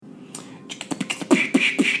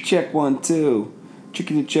Check 1, 2.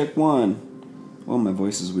 Chickadee check 1. Well, my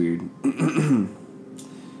voice is weird. And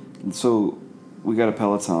so, we got a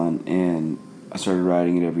Peloton, and I started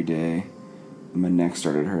riding it every day. My neck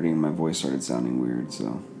started hurting, and my voice started sounding weird,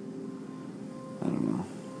 so... I don't know.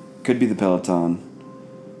 Could be the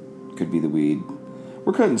Peloton. Could be the weed.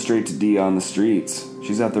 We're cutting straight to D on the streets.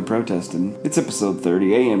 She's out there protesting. It's episode 30,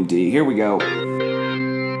 AMD. Here we go.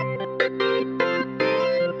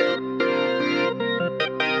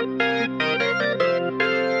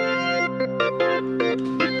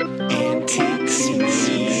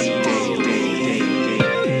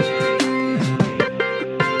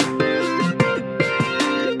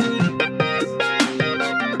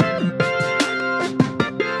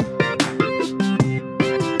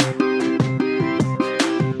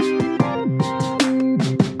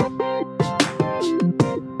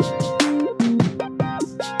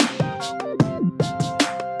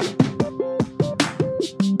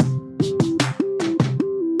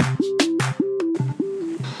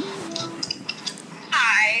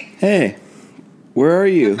 Hey, where are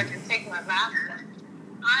you? I can take my mask.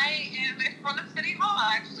 I am in front of City Hall,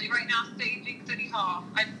 actually, right now, staging City Hall.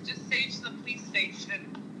 I just staged the police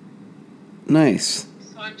station. Nice.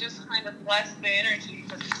 So I'm just kind of blessed the energy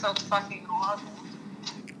because it's so fucking horrible.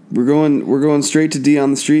 We're going straight to D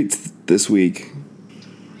on the streets this week.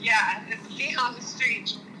 Yeah, it's D on the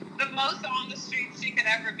street. The most on the streets she could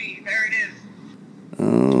ever be. There it is.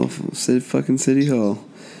 Oh, fucking City Hall.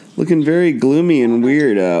 Looking very gloomy and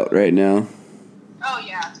weird out right now. Oh,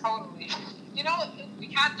 yeah, totally. You know, we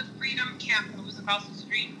had the Freedom Camp that was across the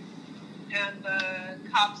street, and the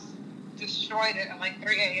cops destroyed it at like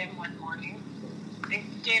 3 a.m. one morning. They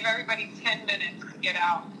gave everybody 10 minutes to get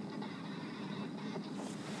out.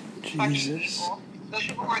 Jesus. Fucking people. Those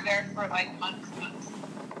people were there for like months.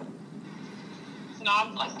 So now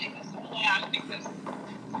I'm blessing this. Yeah, I think this is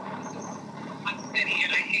my city,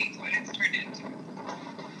 and I hate what it's turned into.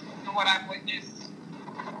 And what I've witnessed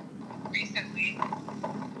recently.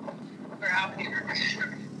 We're out here. It's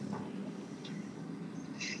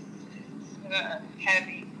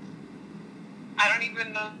heavy. I don't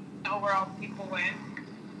even know where all the people went.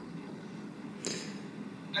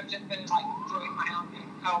 I've just been like doing my own thing.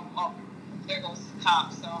 Oh, well, there goes the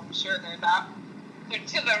cops, so I'm sure they're out. They're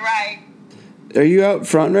to the right. Are you out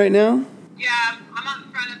front right now? Yeah, I'm out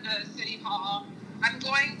in front of the City Hall. I'm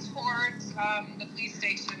going towards the police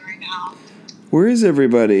station right now. Where is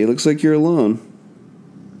everybody? It looks like you're alone.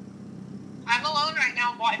 I'm alone right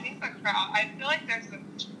now. Well, I think the crowd, I feel like there's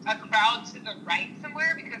a crowd to the right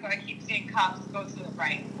somewhere because I keep seeing cops go to the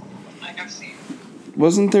right. Like I've seen.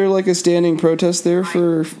 Wasn't there like a standing protest there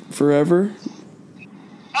for forever?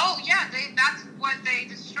 Oh, yeah, that's what they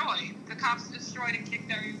destroyed. The cops destroyed and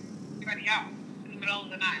kicked everybody out in the middle of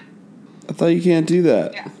the night. I thought you can't do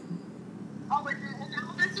that. Yeah. Oh, but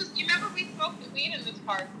this is, you remember we smoked the weed in this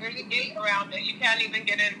park. There's a gate around it. You can't even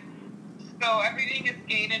get in. So everything is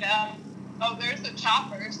gated up. Oh, there's a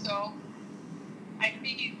chopper, so I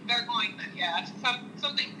think they're going, yeah,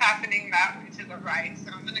 something's happening that way to the right.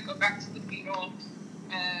 So I'm going to go back to the Beetle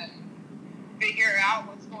and figure out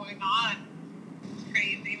what's going on. It's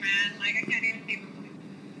crazy, man. Like, I can't even believe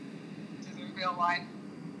this is in real life.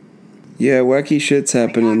 Yeah, wacky shit's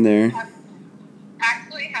happening there.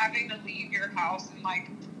 Actually having to leave your house and, like,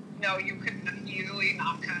 no, you could easily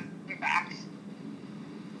not come back.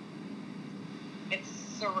 It's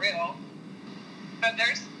surreal. But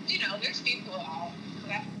there's people out.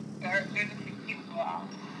 There's a few people out.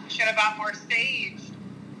 Should have got more stage.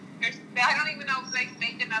 I don't even know if they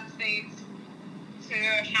make enough stage to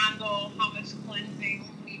handle how much cleansing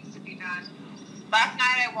needs to be done. Last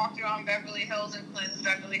night I walked around Beverly Hills and cleansed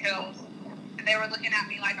Beverly Hills, and they were looking at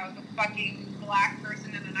me like I was a fucking black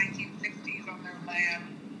person in the 1960s on their land.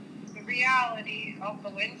 It's the reality. Oh,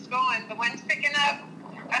 the wind's going. The wind's picking up.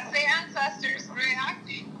 That's the ancestors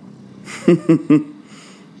reacting. I'm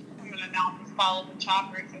going to now just follow the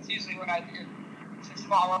choppers. That's usually what I do. Just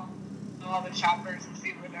follow all the choppers and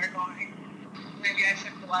see where they're going. Maybe I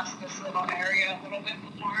should bless this little area a little bit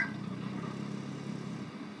more.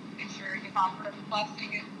 Make sure you offer a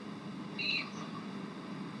blessing it needs.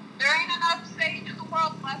 There ain't enough sage in the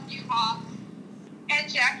world left, you hogs.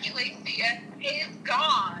 And Jackie Lacey is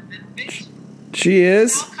gone. Bitch. She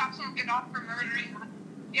is? Now cops won't get off for murdering her.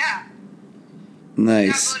 Yeah.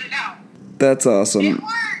 Nice. Got voted out. That's awesome. It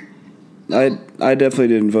worked. I definitely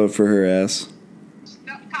didn't vote for her ass.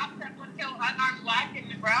 The cops that would kill unarmed black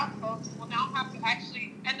and brown folks will now have to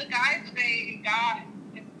actually, and the guy that they got,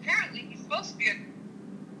 apparently he's supposed to be a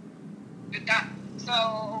good guy. So,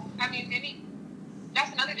 I mean,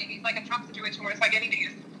 that's another thing. It's like a Trump situation where it's like anything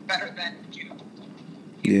is better than,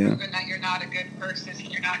 Yeah. proven that you're not a good person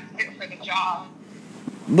and you're not fit for the job.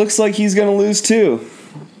 Looks like he's going to lose too.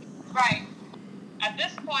 Right. At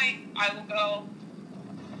this point, I will go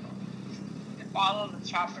and follow the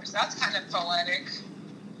choppers. That's kind of poetic,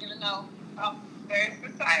 even though there's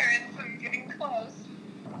the siren, so you're getting close.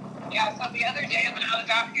 Yeah, so the other day when I was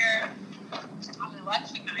out here on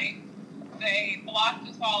election night, they blocked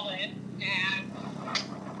us all in, and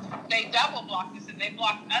they double blocked us, and they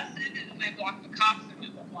blocked us in, and then they blocked the cops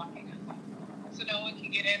into blocking us. So no one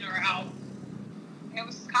can get in or out. It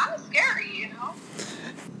was kind of scary, you know?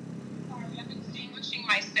 I'm extinguishing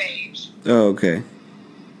my sage. Oh, okay.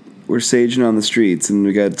 We're saging on the streets, and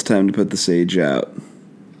it's time to put the sage out.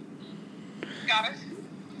 Gotta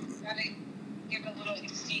give a little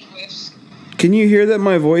extinguish. Can you hear that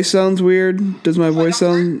my voice sounds weird? Does my voice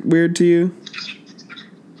sound weird to you?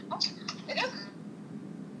 It doesn't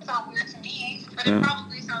sound weird to me, but it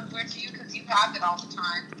probably sounds weird to you because you have it all the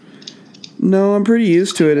time. No, I'm pretty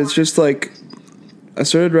used to it. It's just like I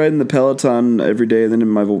started riding the Peloton every day, and then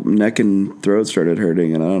my neck and throat started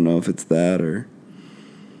hurting, and I don't know if it's that or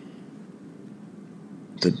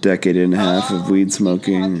the decade and a half of weed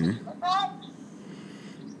smoking. Or...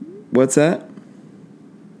 What's that?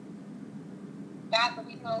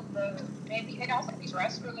 Maybe it also be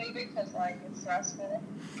stress related because like it's stressful.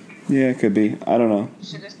 Yeah, it could be. I don't know.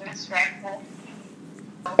 Should have been stressful.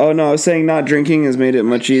 Oh no, I was saying not drinking has made it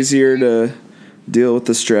much easier to deal with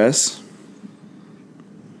the stress.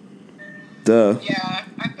 Duh. Yeah,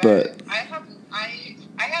 I bet. But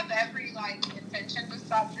I have every like intention to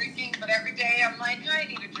stop drinking, but every day I'm like, I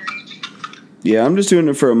need a drink. yeah, I'm just doing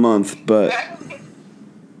it for a month, but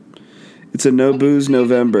it's a no booze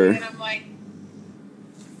November. And I'm like,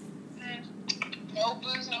 no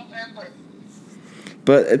booze November.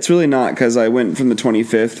 But it's really not, because I went from the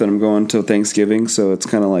 25th and I'm going till Thanksgiving, so it's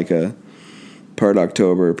kind of like a part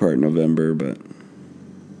October, part November. But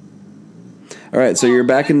all right, so you're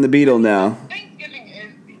back in the Beetle now. Thanksgiving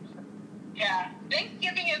is, yeah.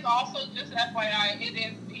 Thanksgiving is also just FYI. It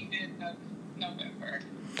is the end of November.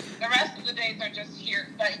 The rest of the days are just here,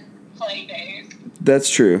 like play days. That's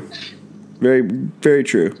true. Very, very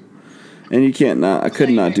true. And you can't not. I could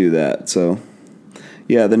not do that. So.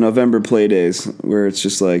 Yeah, the November play days where it's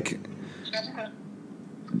just like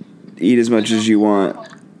eat as much as you want,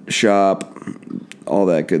 shop, all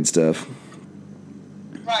that good stuff.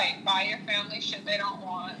 Right, buy your family shit they don't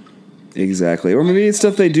want. Exactly. Or maybe it's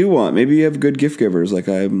stuff they do want. Maybe you have good gift givers like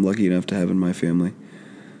I'm lucky enough to have in my family.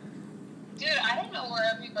 Dude, I don't know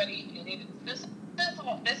where everybody is.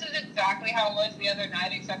 This is exactly how it was the other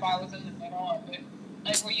night, except I was in the middle of it.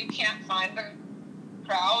 Like where you can't find the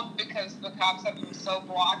crowd because the cops have been so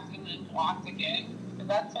blocked and then blocked again. But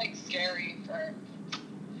that's like scary for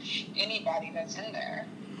anybody that's in there.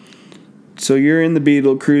 So you're in the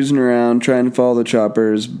Beetle, cruising around, trying to follow the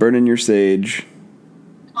choppers, burning your sage.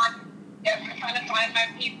 Yeah, I'm trying to find my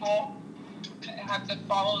people. I have to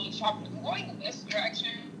follow the choppers. I'm going in this direction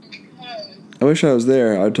because I wish I was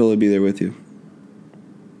there. I'd totally be there with you.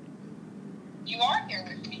 you are here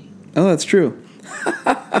with me. Oh, that's true.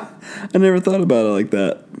 I never thought about it like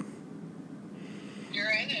that. You're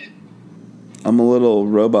in it. I'm a little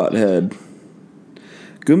robot head.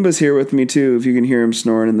 Goomba's here with me too, if you can hear him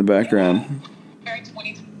snoring in the background. Very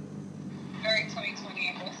 2020.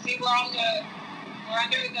 See, we're under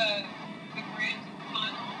the Grand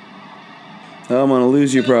Tunnel. Oh, I'm gonna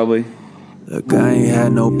lose you probably. Look, I ain't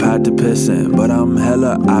had no pot to piss in, but I'm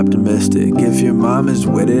hella optimistic. If your mom is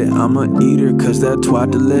with it, I'ma eat her, cause that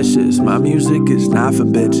twat delicious. My music is not for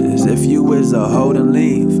bitches. If you is a hoe, then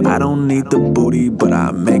leave. I don't need the booty, but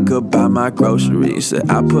I make her buy my groceries.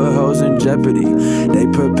 I put hoes in jeopardy, they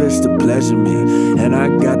purpose to pleasure me. And I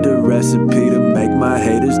got the recipe to make my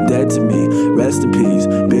haters dead to me. Rest in peace,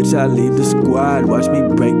 bitch, I lead the squad. Watch me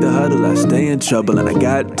break the huddle, I stay in trouble. And I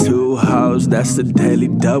got 2 hoes, that's the daily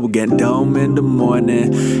double. Get dome in the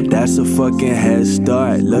morning, that's a fucking head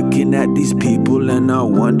start. Looking at these people and I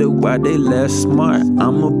wonder why they less smart.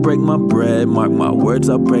 I'ma break my bread, mark my words,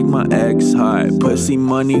 I'll break my ex heart. Pussy,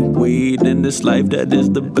 money, weed, in this life, that is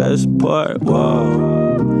the best part. Whoa.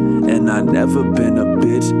 And I never been a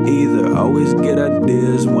bitch either. Always get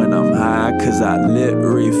ideas when I'm high, cause I lit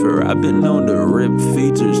reefer. I've been on the rip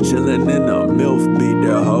features, chillin' in a MILF beat.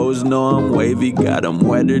 Their hoes know I'm wavy, got them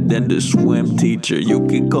wetter than the swim teacher. You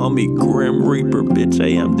can call me Grim Reaper, bitch, I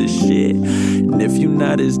am the shit. And if you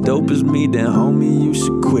not as dope as me, then homie, you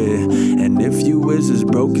should quit. And if you is as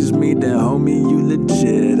broke as me, then homie, you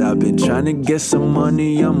legit. I've been trying to get some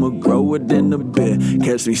money, I'ma grow it in a bit.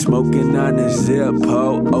 Catch me smoking on a zip,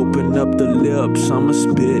 ho. Open up the lips, I'ma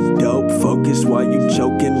spit dope. Focus while you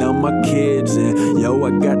choking on my kids. And yo, I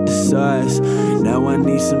I got the sauce. Now I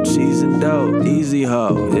need some cheese and dough. Easy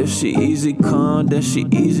hoe. If she easy come, then she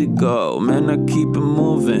easy go. Man, I keep it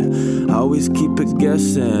moving. Always keep it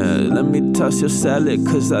guessing. Let me toss your salad,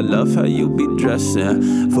 cause I love how you be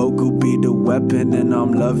dressing. Vocal be the weapon, and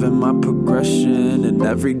I'm loving my progression. And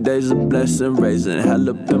every day's a blessing. Raising hell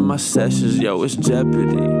up in my sessions. Yo, it's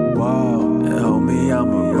Jeopardy. Wow. And homie,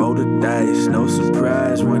 I'ma roll the dice. No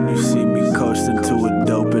surprise when you see me coasting to a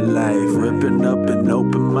doper life. Ripping up an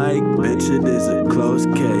open mic, bitch, it is a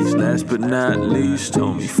closed case. Last but not least,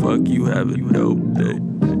 homie, fuck you, have a dope day.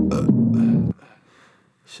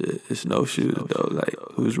 Shit, it's no shoes though. Like,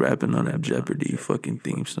 who's rapping on that Jeopardy fucking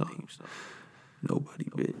theme song? Nobody,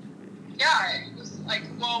 bitch. Yeah, it was like,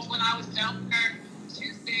 well, when I was down there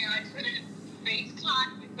Tuesday, I couldn't FaceTime,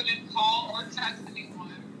 I couldn't call or text anyone.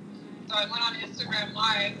 So I went on Instagram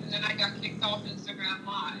Live, and then I got kicked off Instagram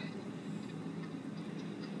Live.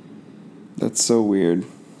 That's so weird.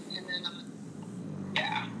 And then,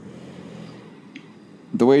 yeah.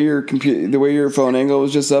 The way your phone angle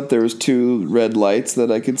was just up, there was 2 red lights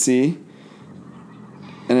that I could see,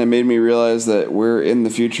 and it made me realize that we're in the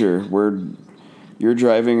future. You're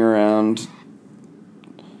driving around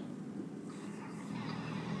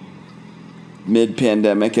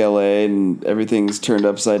mid-pandemic LA, and everything's turned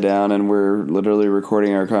upside down, and we're literally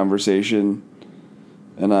recording our conversation,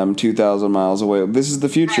 and I'm 2,000 miles away. This is the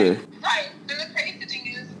future. Right. And the crazy thing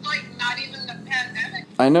is, like, not even the pandemic.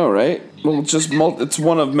 I know, right? Well, it's just it's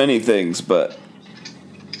one of many things, but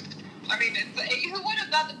I mean, who would have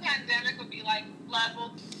thought the pandemic would be, like,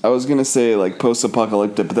 level? I was gonna say like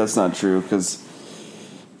post-apocalyptic, but that's not true because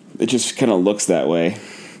it just kind of looks that way,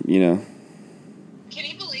 you know. Can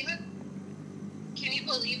you believe it? Can you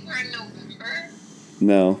believe we're in November?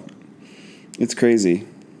 No, it's crazy.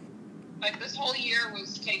 Like, this whole year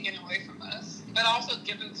was taken away from us, but also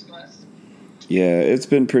given to us. Yeah, it's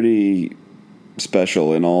been pretty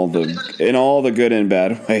special in all the good and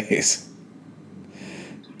bad ways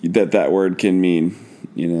that word can mean,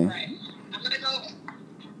 you know. Right. I'm gonna go.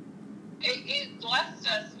 It blessed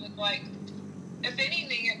us with, like, if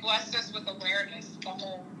anything, it blessed us with awareness.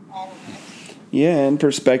 All of us. Yeah, and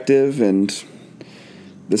perspective, and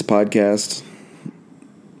this podcast.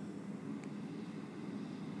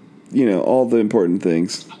 You know, all the important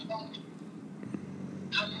things. I'm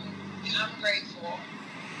grateful.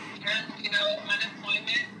 And, you know,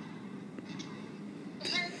 unemployment.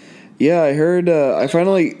 Yeah, I heard. I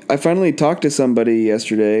finally talked to somebody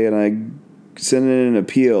yesterday, and I sent in an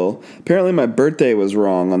appeal. Apparently, my birthday was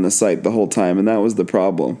wrong on the site the whole time, and that was the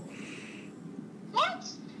problem. What?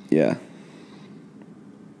 Yeah.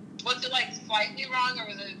 Was it, like, slightly wrong, or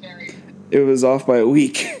was it very... It was off by a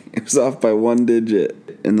week. It was off by 1 digit.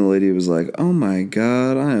 And the lady was like, "Oh my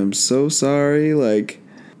God, I am so sorry. Like,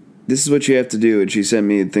 this is what you have to do." And she sent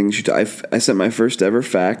me things. I sent my first ever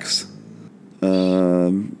fax.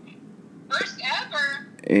 First ever?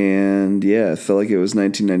 And yeah, it felt like it was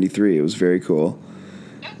 1993. It was very cool.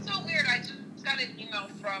 That's so weird. I just got an email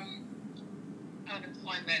from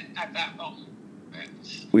unemployment at that moment.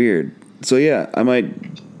 Weird. So yeah, I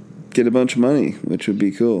might get a bunch of money, which would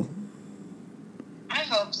be cool. I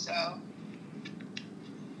hope so.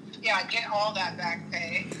 Yeah, get all that back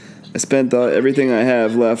pay. I spent everything I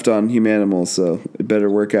have left on Humanimals, so it better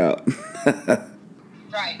work out.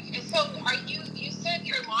 Right. So you said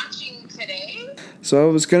you're launching today? So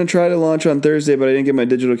I was going to try to launch on Thursday, but I didn't get my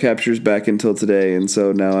digital captures back until today, and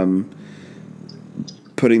so now I'm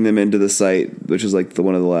putting them into the site, which is like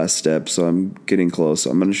one of the last steps, so I'm getting close.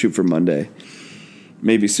 I'm going to shoot for Monday.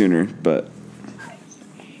 Maybe sooner, but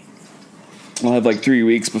I'll have like 3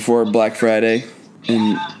 weeks before Black Friday.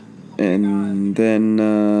 And then,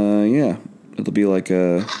 yeah, it'll be like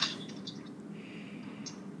we'll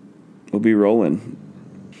be rolling.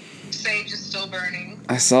 Sage is still burning.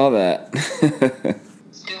 I saw that.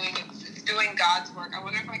 It's doing God's work. I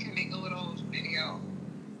wonder if I can make a little video.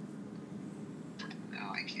 No,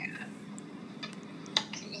 I can't.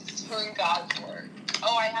 It's doing God's work.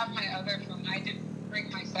 Oh, I have my other phone. I didn't bring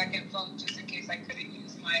my second phone just in case I couldn't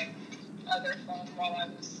use my other phone while I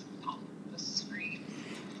was on the screen.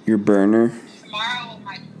 Your burner? Tomorrow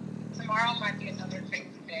might be another crazy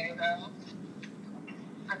day, though.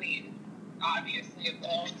 I mean, obviously it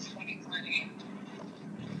will. It's 2020.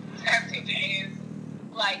 Every day is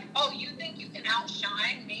like, oh, you think you can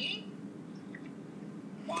outshine me?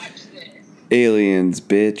 Watch this. Aliens,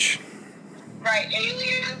 bitch. Right,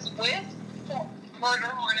 aliens with murder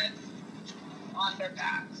hornets on their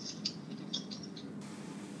backs.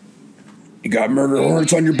 You got murder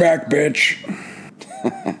hornets on your back, bitch.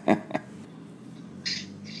 Dude,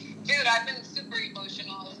 I've been super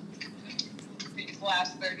emotional these the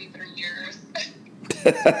last 33 years.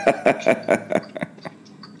 This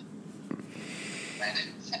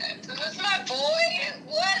is my boy.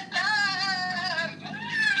 What's up?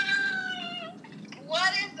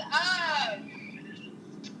 What is up?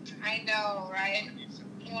 I know, right?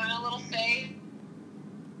 You want a little save?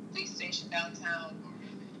 Police station downtown.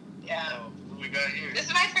 Yeah. Oh, what we got here? This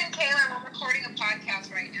is my friend Taylor. We're recording a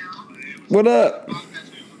podcast right now. What up?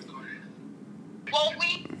 Well,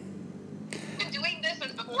 we've been doing this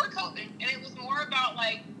since before COVID, and it was more about,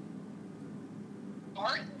 like,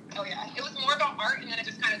 art. Oh, yeah. It was more about art, and then it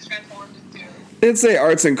just kind of transformed into... It's a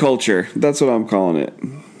arts and culture. That's what I'm calling it.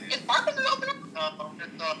 Is Marcus open up?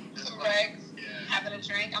 It's Some like, Regs, yeah. having a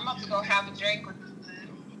drink. I'm about to go have a drink with him.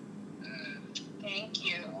 Thank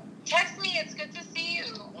you. Text me. It's good to see you.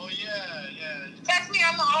 Oh, yeah. Text me.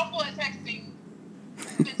 I'm awful at texting.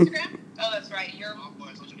 Instagram? Oh, that's right.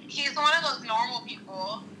 He's one of those normal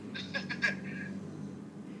people.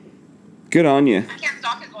 Good on you. I can't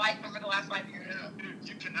stalk his life over the last 5 years. Yeah, dude,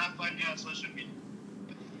 you cannot find me on social media.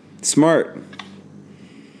 Smart.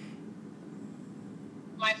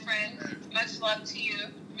 My friend, much love to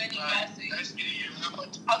you. Many blessings. Nice meeting you. How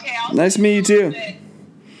about Okay, I'll Nice to meet you, too. bit.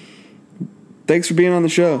 Thanks for being on the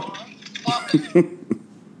show. Welcome.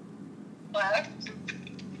 Left.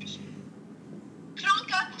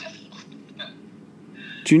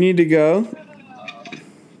 Do you need to go? No,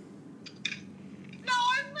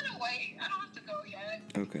 I'm gonna wait. I don't have to go yet.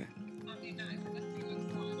 Okay. I'll be nice to see what's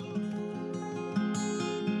going on.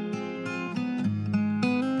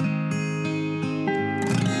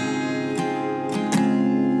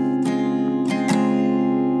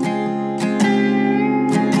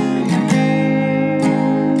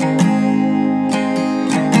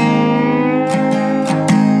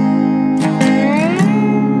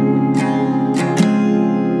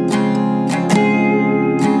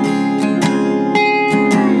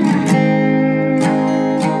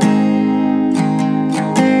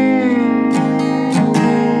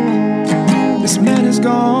 This man is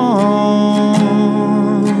gone.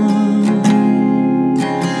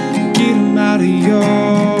 Get him out of your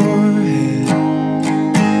head.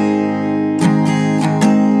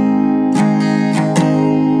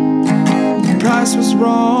 The price was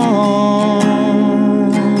wrong.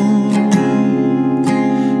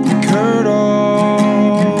 Incurred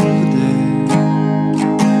all the debt.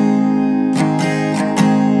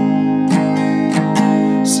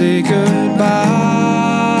 Say goodbye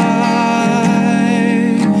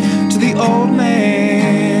to the old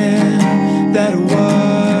man that was.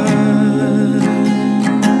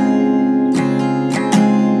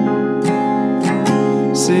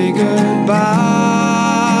 Say goodbye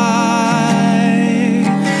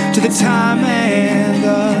to the time and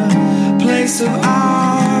the place of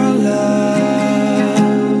our love.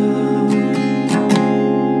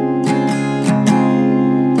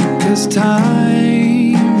 'Cause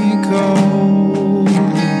time you go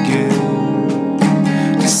again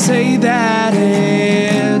to say that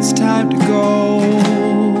it's time to go.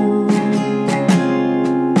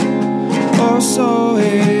 Oh, so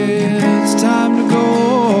it's time to go.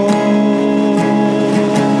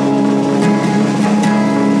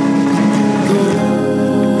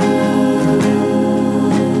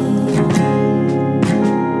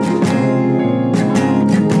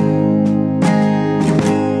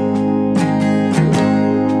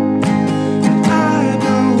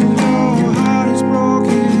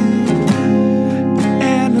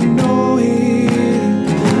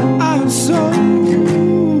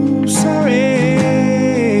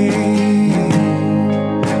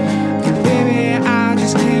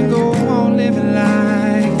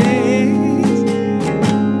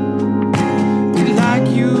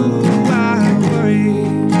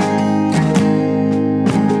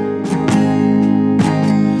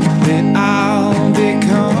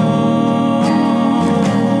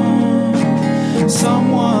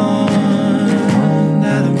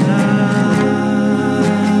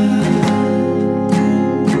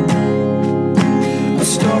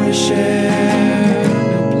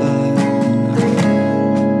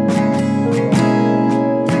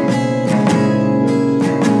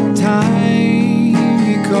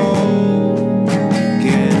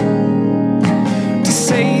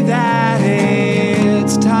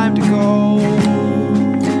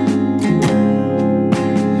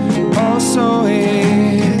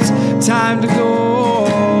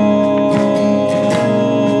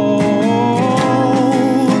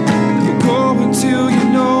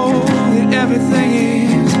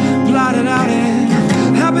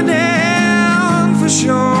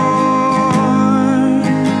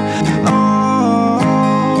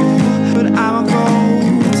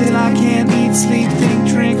 sleep, think,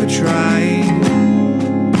 drink, or try.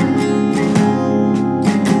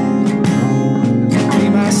 Be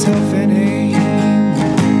myself in a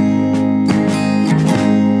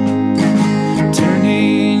turn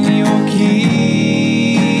in your keys.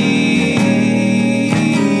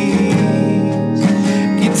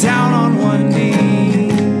 Get down on one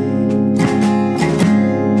knee.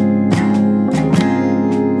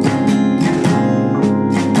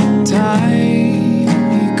 Time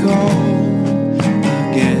you go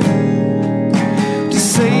again to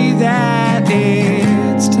say that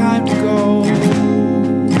it's time to go.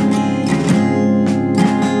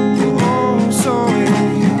 Oh, so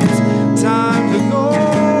it's time to go.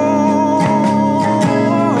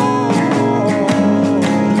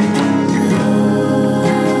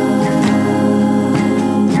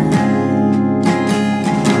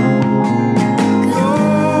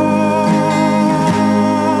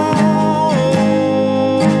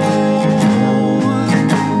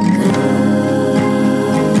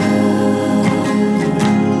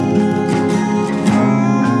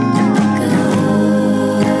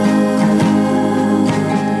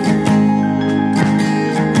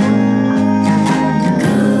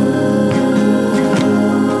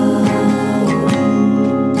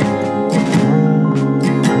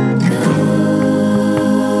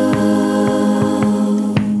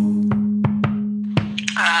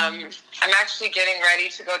 I'm actually getting ready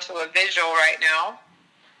to go to a vigil right now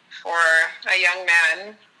for a young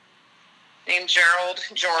man named Gerald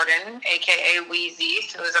Jordan, a.k.a. Wheezy,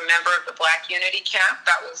 who is a member of the Black Unity Camp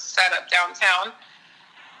that was set up downtown.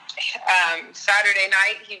 Saturday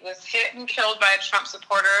night, he was hit and killed by a Trump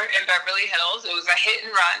supporter in Beverly Hills. It was a hit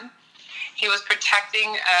and run. He was protecting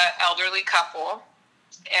an elderly couple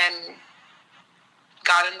and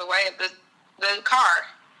got in the way of the car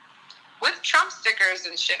with Trump stickers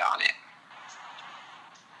and shit on it.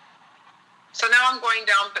 So now I'm going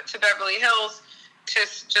down to Beverly Hills to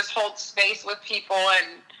just hold space with people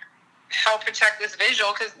and help protect this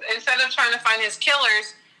vigil, because instead of trying to find his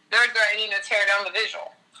killers, they're threatening to tear down the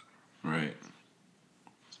vigil. Right.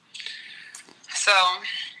 So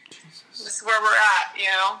this is where we're at, you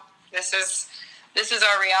know. This is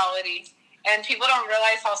our reality. And people don't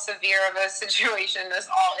realize how severe of a situation this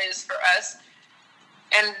all is for us.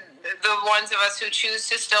 And the ones of us who choose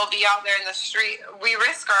to still be out there in the street, we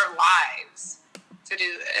risk our lives to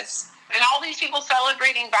do this. And all these people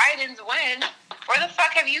celebrating Biden's win, where the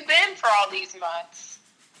fuck have you been for all these months?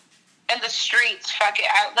 In the streets, fuck it.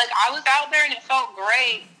 I was out there and it felt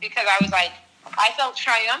great because I felt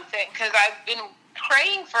triumphant because I've been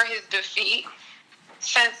praying for his defeat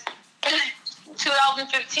since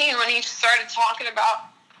 2015 when he started talking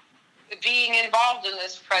about being involved in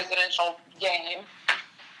this presidential game.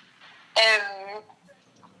 And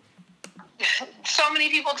so many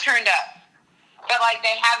people turned up, but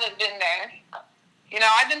they haven't been there. You know,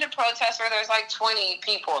 I've been to protests where there's 20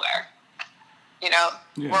 people there. You know,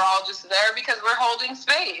 yeah. We're all just there because we're holding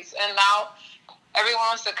space. And now everyone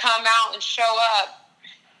wants to come out and show up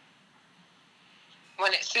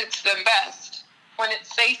when it suits them best, when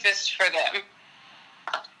it's safest for them.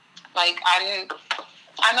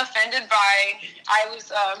 I'm offended by, I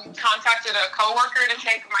was contacted a coworker to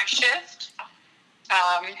take my shift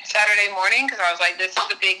Saturday morning because I was like, this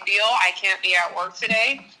is a big deal. I can't be at work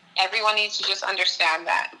today. Everyone needs to just understand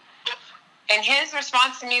that. And his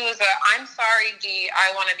response to me was, I'm sorry, Dee,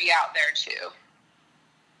 I want to be out there too.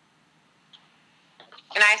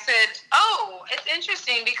 And I said, oh, it's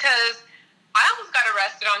interesting because I almost got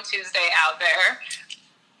arrested on Tuesday out there.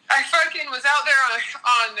 I fucking was out there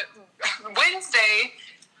on Wednesday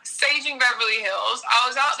staging Beverly Hills. I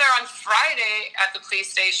was out there on Friday at the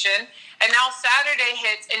police station, and now Saturday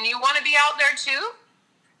hits, and you want to be out there too?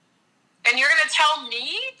 And you're going to tell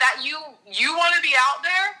me that you want to be out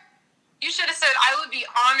there? You should have said, I would be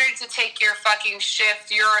honored to take your fucking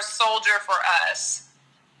shift. You're a soldier for us.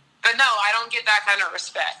 But no, I don't get that kind of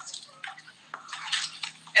respect.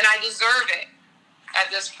 And I deserve it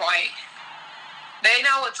at this point. They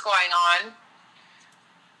know what's going on.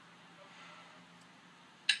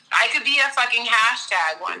 I could be a fucking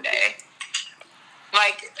hashtag one day.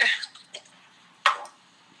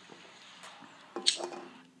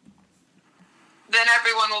 Then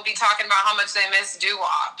everyone will be talking about how much they miss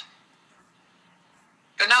doo-wop.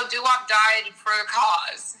 But no, doo-wop died for a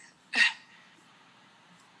cause.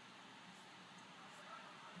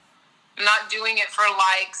 I'm not doing it for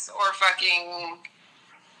likes or fucking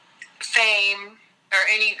fame or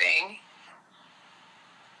anything.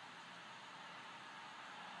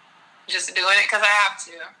 Just doing it because I have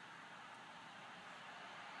to.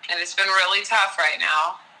 And it's been really tough right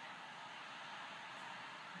now.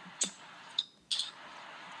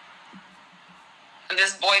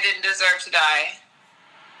 this boy didn't deserve to die.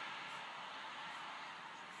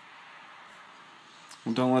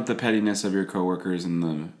 Well, don't let the pettiness of your coworkers and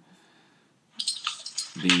the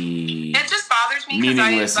It just bothers me because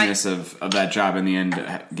meaninglessness of that job in the end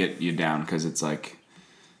get you down, because it's like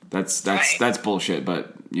that's bullshit.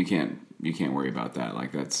 But you can't worry about that.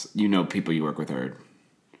 Like, that's, people you work with aren't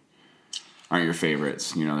your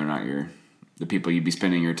favorites. They're not the people you'd be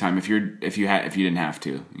spending your time if you didn't have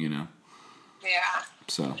to. Yeah.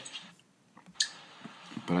 So,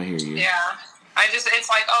 but I hear you. Yeah. It's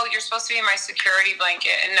like, oh, you're supposed to be my security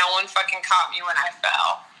blanket, and no one fucking caught me when I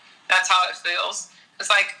fell. That's how it feels. It's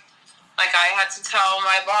like I had to tell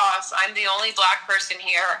my boss, I'm the only black person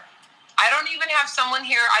here. I don't even have someone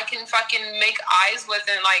here I can fucking make eyes with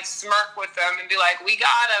and, like, smirk with them and be like, we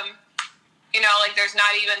got him. There's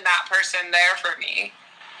not even that person there for me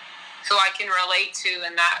who I can relate to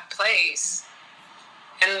in that place.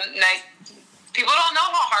 And, people don't know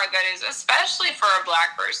how hard that is, especially for a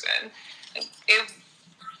black person.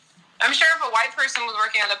 I'm sure if a white person was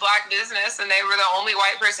working at a black business and they were the only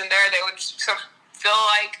white person there, they would feel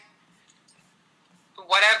like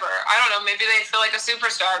whatever. I don't know. Maybe they feel like a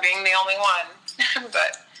superstar being the only one.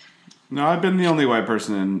 But no, I've been the only white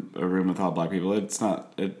person in a room with all black people. It's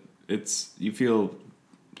not. It's you feel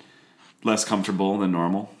less comfortable than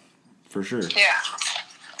normal, for sure. Yeah.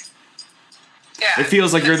 Yeah. It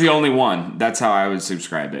feels like you're the only one. That's how I would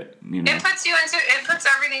subscribe it. It puts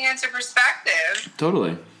everything into perspective.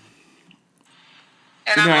 Totally.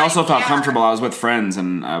 And I also felt comfortable. I was with friends,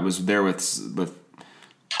 and I was there with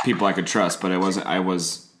people I could trust, but I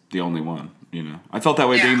was the only one. I felt that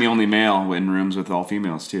way being the only male in rooms with all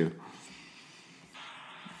females too.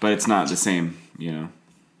 But it's not the same. Yeah.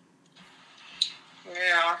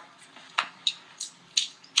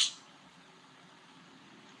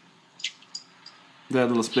 That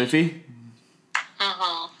little spliffy?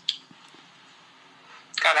 Mm-hmm.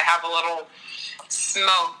 Gotta have a little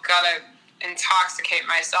smoke. Gotta intoxicate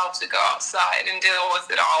myself to go outside and deal with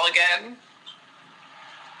it all again.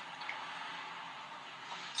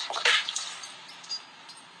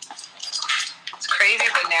 It's crazy,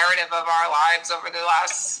 the narrative of our lives over the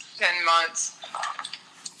last 10 months.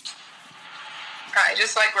 I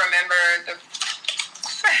just, remember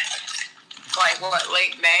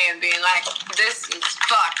late May and being like, this is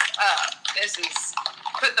fucked up. This is,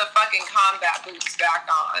 put the fucking combat boots back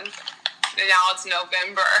on. And now it's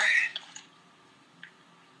November.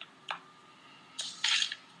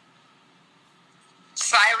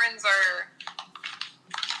 Sirens are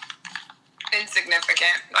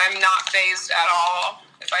insignificant. I'm not fazed at all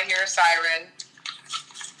if I hear a siren.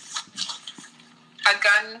 A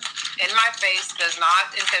gun in my face does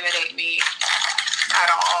not intimidate me at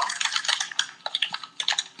all.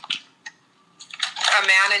 A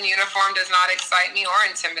man in uniform does not excite me or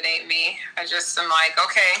intimidate me. I just am like,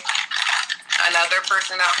 okay, another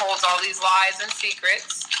person that holds all these lies and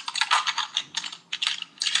secrets.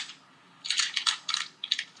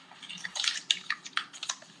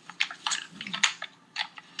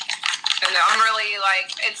 And I'm really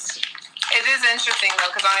it is interesting though,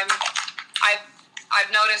 because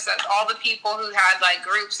I've noticed that all the people who had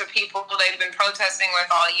groups of people they've been protesting with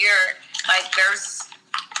all year, there's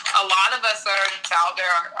a lot of us that are out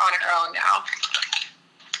there on our own now.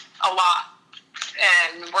 A lot.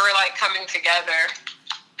 And we're coming together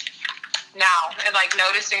now and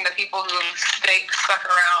noticing the people who stuck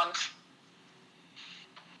around.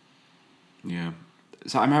 Yeah.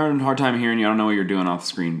 So I'm having a hard time hearing you. I don't know what you're doing off the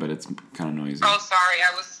screen, but it's kind of noisy. Oh, sorry.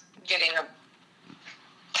 I was getting a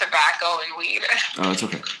tobacco and weed. Oh, it's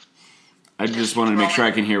okay. I just wanted to make sure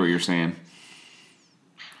I can hear what you're saying.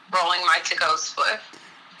 Rolling my to-go split.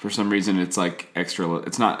 For some reason, it's extra.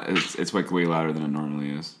 It's not. It's way louder than it normally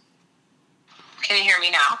is. Can you hear me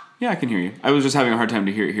now? Yeah, I can hear you. I was just having a hard time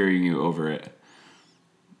hearing you over it.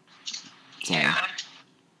 Sorry. Yeah,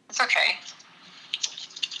 it's okay.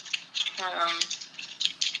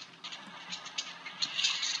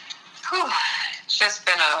 It's just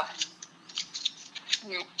been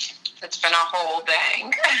a whole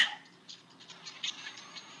bang.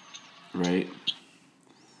 Right.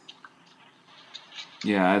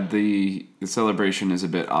 Yeah, the celebration is a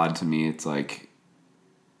bit odd to me. It's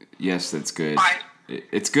yes, it's good.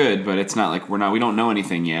 It's good, but it's not we don't know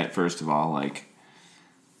anything yet. First of all, we're not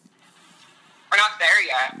there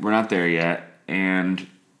yet. We're not there yet, and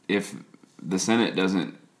if the Senate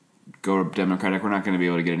doesn't go Democratic, we're not going to be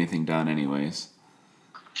able to get anything done anyways.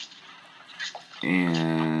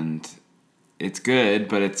 And it's good,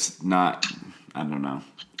 but it's not. I don't know.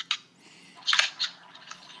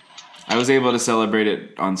 I was able to celebrate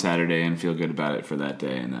it on Saturday and feel good about it for that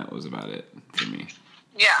day, and that was about it for me.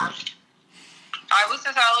 Yeah. I was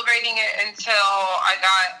celebrating it until I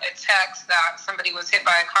got a text that somebody was hit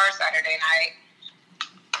by a car Saturday night.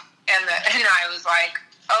 And I was like,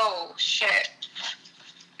 oh, shit.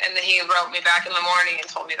 And then he wrote me back in the morning and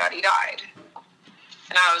told me that he died.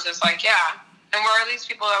 And I was just like, yeah. And where are these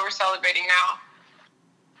people that we're celebrating now?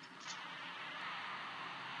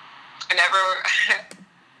 I never,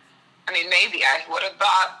 I mean, maybe I would have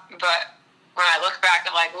thought, but when I look back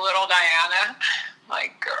at, like, little Diana,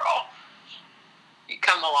 like, girl, you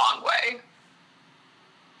come a long way.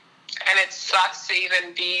 And it sucks to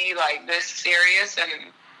even be, like, this serious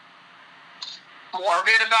and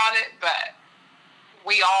morbid about it, but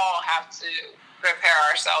we all have to prepare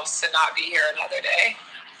ourselves to not be here another day.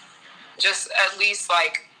 Just at least,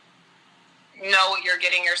 like, know what you're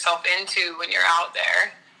getting yourself into when you're out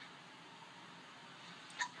there.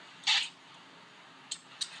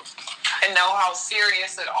 And know how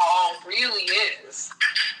serious it all really is.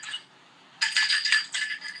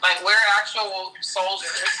 Like, we're actual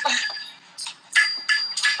soldiers.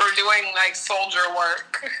 We're doing, like, soldier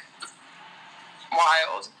work.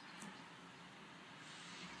 Wild.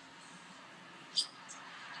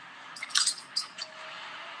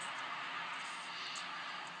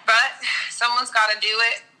 But someone's got to do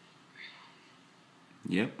it.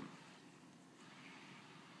 Yep.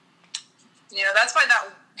 You know, that's why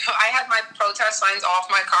I had my protest signs off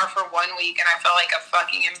my car for 1 week, and I felt like a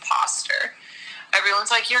fucking imposter.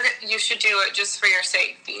 Everyone's like, you should do it just for your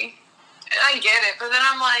safety. And I get it, but then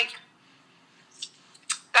I'm like,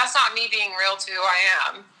 that's not me being real to who I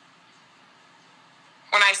am.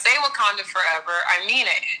 When I say Wakanda forever, I mean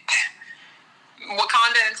it.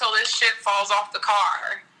 Wakanda until this shit falls off the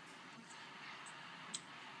car.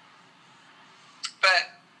 But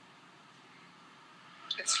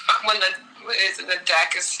it's fun when the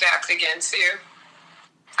deck is stacked against you.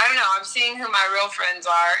 I don't know. I'm seeing who my real friends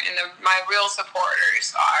are and my real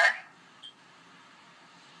supporters are.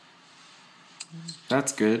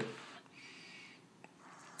 That's good.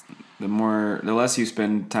 The less you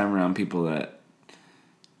spend time around people that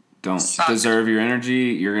don't deserve your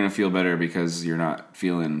energy, you're going to feel better because you're not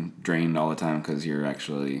feeling drained all the time because you're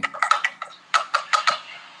actually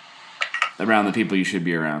around the people you should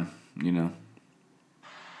be around, you know?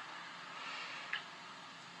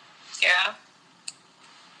 Yeah.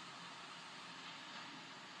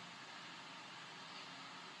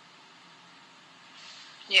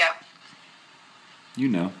 Yeah. You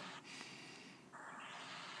know.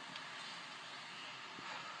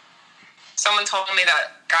 Someone told me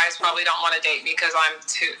that guys probably don't want to date me because I'm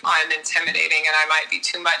intimidating and I might be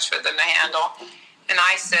too much for them to handle. And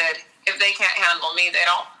I said, if they can't handle me, they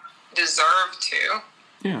don't deserve to.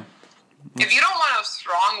 Yeah. If you don't want a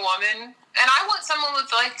strong woman, and I want someone with,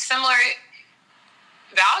 like, similar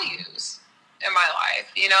values in my life,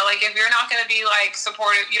 you know, like, if you're not going to be, like,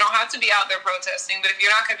 supportive, you don't have to be out there protesting, but if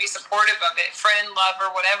you're not going to be supportive of it, friend, lover,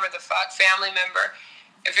 whatever the fuck, family member,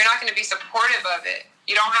 if you're not going to be supportive of it,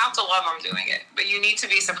 you don't have to love them doing it, but you need to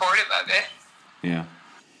be supportive of it. Yeah.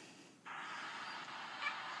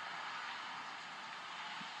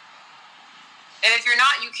 And if you're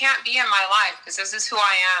not, you can't be in my life because this is who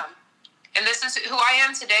I am. And this is who I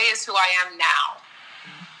am today is who I am now.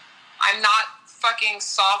 I'm not fucking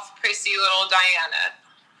soft, prissy little Diana.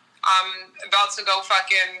 I'm about to go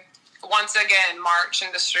fucking, once again, march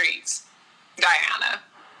in the streets. Diana.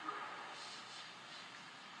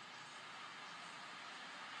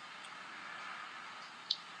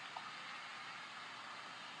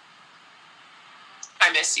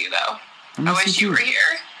 I miss you, though. I wish you were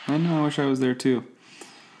here. I know, I wish I was there, too.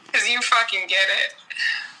 Because you fucking get it.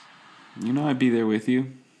 You know I'd be there with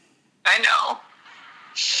you. I know.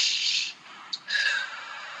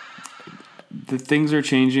 The things are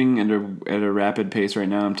changing at a rapid pace right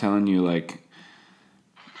now. I'm telling you, like,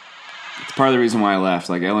 it's part of the reason why I left.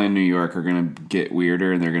 Like, LA and New York are going to get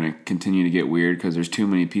weirder, and they're going to continue to get weird because there's too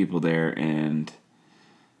many people there, and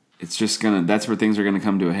it's just going to, that's where things are going to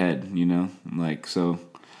come to a head, you know? Like, so,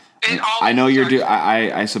 I know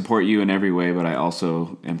I support you in every way, but I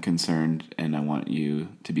also am concerned, and I want you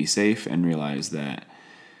to be safe and realize that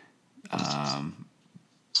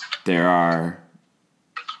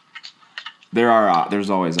there's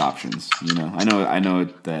always options, you know. I know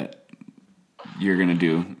that you're gonna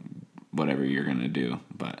do whatever you're gonna do,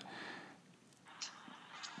 but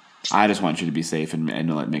I just want you to be safe and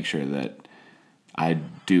make sure that I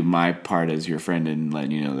do my part as your friend and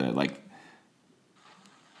letting you know that, like,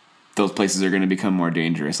 those places are going to become more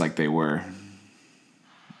dangerous like they were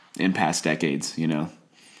in past decades, you know?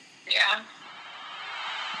 Yeah.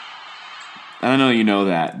 I don't know you know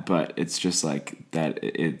that, but it's just like that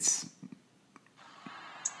it's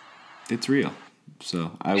It's real.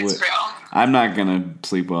 So It's real. I'm not gonna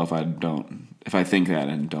sleep well if I think that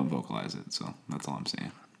and don't vocalize it. So that's all I'm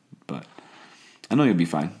saying. But I know you'll be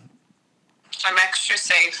fine. I'm extra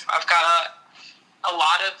safe. I've got a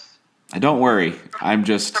lot of. Don't worry. I'm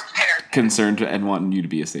just prepared. concerned and wanting you to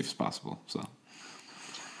be as safe as possible. So.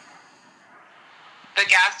 The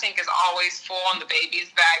gas tank is always full and the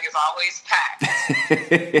baby's bag is always packed.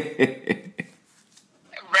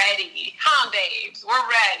 Ready. Huh, babes? We're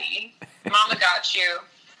ready. Mama got you.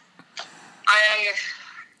 I.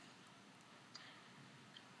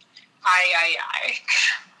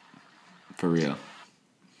 For real.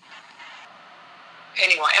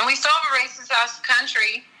 Anyway, and we still have a racist ass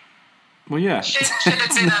country. Well, yeah. Shit should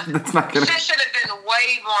have been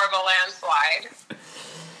way more of a landslide.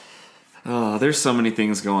 Oh, there's so many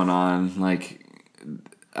things going on. Like,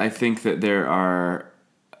 I think that there are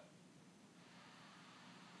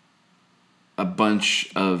a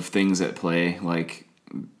bunch of things at play. Like,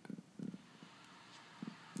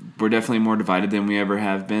 we're definitely more divided than we ever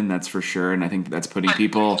have been. That's for sure. And I think that's putting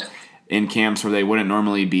people in camps where they wouldn't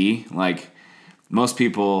normally be. Like, most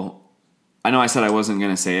people. I know I said I wasn't going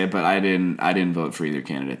to say it, but I didn't vote for either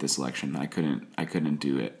candidate this election. I couldn't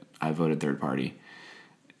do it. I voted third party.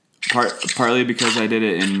 Partly because I did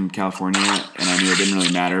it in California and I knew it didn't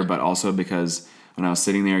really matter, but also because when I was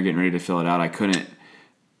sitting there getting ready to fill it out, I couldn't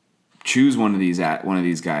choose one of these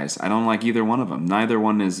guys. I don't like either one of them. Neither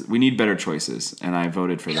one is. We need better choices, and I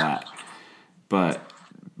voted for that. But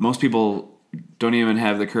most people don't even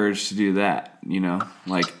have the courage to do that, you know?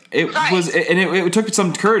 Like, it took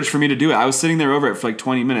some courage for me to do it. I was sitting there over it for like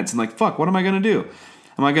 20 minutes and like, fuck, what am I going to do?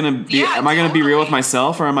 Am I going to be real with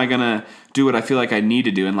myself, or am I going to do what I feel like I need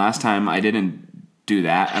to do? And last time I didn't do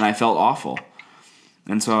that and I felt awful.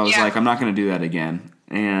 And so I was like, I'm not going to do that again.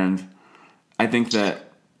 And I think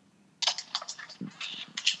that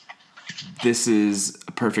this is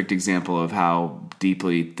a perfect example of how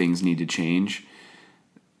deeply things need to change,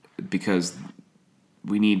 because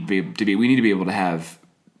we need to be able to have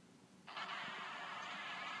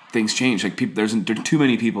things change. Like, there's too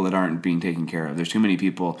many people that aren't being taken care of. There's too many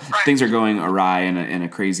people. Right. Things are going awry in a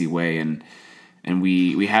crazy way, and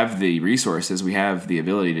we have the resources, we have the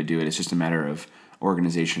ability to do it. It's just a matter of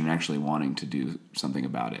organization and actually wanting to do something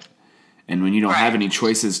about it. And when you don't have any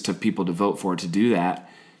choices to people to vote for to do that,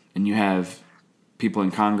 and you have people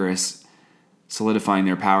in Congress solidifying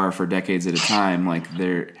their power for decades at a time, like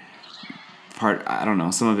I don't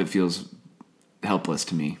know, some of it feels helpless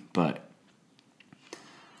to me, but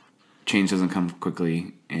change doesn't come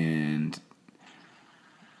quickly, and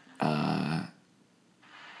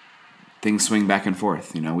things swing back and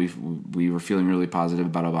forth. You know, we were feeling really positive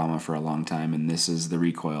about Obama for a long time, and this is the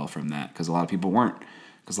recoil from that, because a lot of people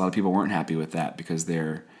weren't happy with that, because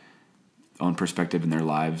their own perspective in their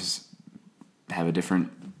lives have a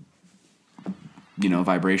different,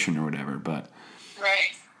 vibration or whatever. But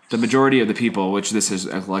the majority of the people, which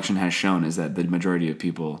election has shown, is that the majority of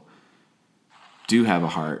people do have a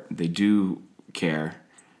heart. They do care.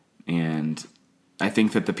 And I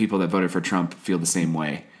think that the people that voted for Trump feel the same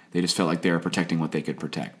way. They just felt like they were protecting what they could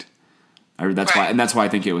protect. That's why I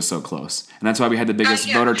think it was so close. And that's why we had the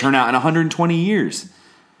biggest voter turnout in 120 years.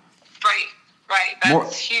 Right.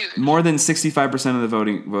 That's huge. More than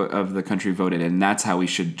 65% of the country voted, and that's how we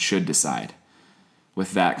should decide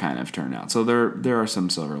with that kind of turnout. So there are some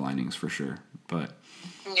silver linings for sure, but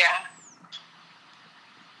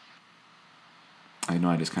I know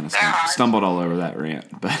I just kind of stumbled all over that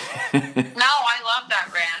rant, but no, I love that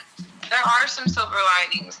rant. There are some silver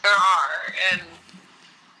linings. There are,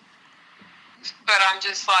 but I'm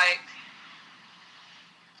just like,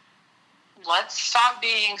 let's stop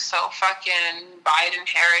being so fucking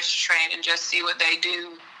Biden-Harris trained and just see what they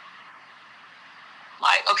do.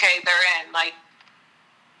 Like, okay, they're in. Like,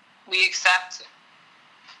 we accept.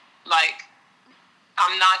 Like,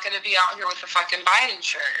 I'm not going to be out here with the fucking Biden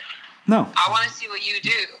shirt. No. I want to see what you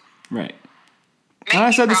do. Right. And I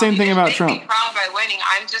said the same thing about Trump. Make me proud by winning.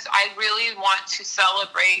 I really want to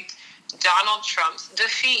celebrate Donald Trump's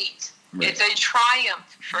defeat. Right. It's a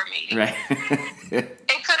triumph for me. Right.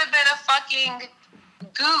 It could have been a fucking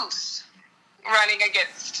goose running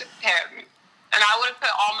against him. And I would have put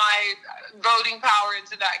all my voting power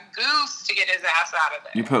into that goose to get his ass out of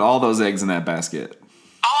there. You put all those eggs in that basket.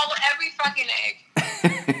 Every fucking egg.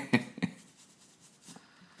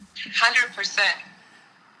 100%.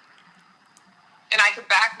 And I could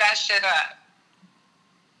back that shit up.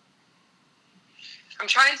 I'm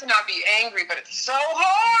trying to not be angry, but it's so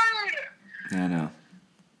hard. Yeah, I know.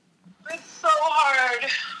 It's so hard.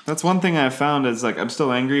 That's one thing I've found is, like, I'm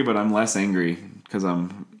still angry, but I'm less angry because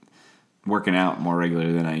I'm working out more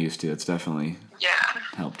regularly than I used to. It's definitely Yeah.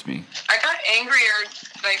 helped me. I got angrier,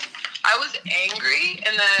 like, I was angry,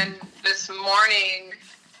 and then this morning,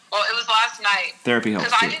 well, it was last night. Therapy helps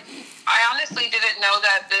Because too. I honestly didn't know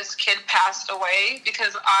that this kid passed away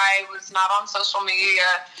because I was not on social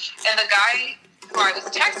media, and the guy who I was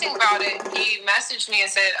texting about it, he messaged me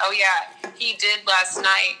and said, oh yeah, he did last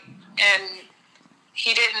night, and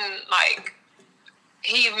he didn't, like,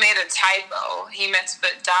 he made a typo. He meant to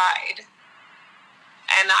put died.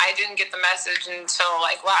 And I didn't get the message until,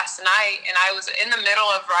 like, last night. And I was in the middle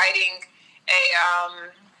of writing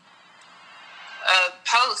a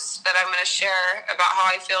post that I'm going to share about how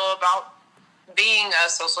I feel about being a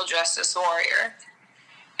social justice warrior.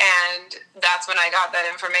 And that's when I got that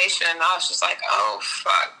information. And I was just like, oh,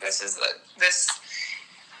 fuck, this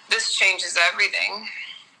changes everything.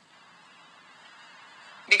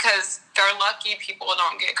 Because they're lucky people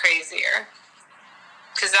don't get crazier.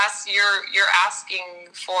 Because that's you're asking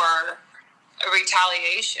for a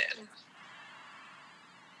retaliation.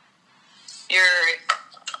 I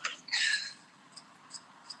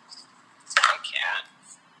can't.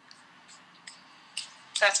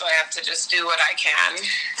 That's why I have to just do what I can.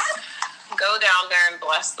 Go down there and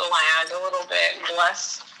bless the land a little bit and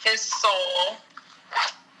bless his soul.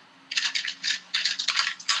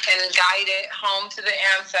 And guide it home to the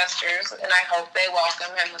ancestors. And I hope they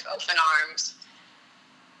welcome him with open arms.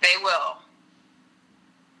 They will.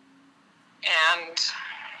 And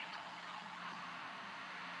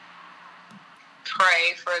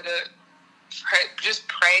just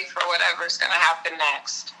pray for whatever's going to happen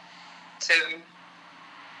next to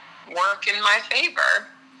work in my favor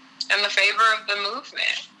and the favor of the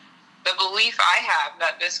movement. The belief I have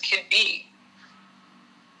that this could be.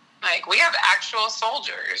 Like, we have actual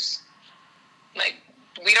soldiers. Like,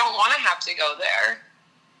 we don't want to have to go there.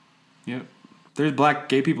 Yep. There's black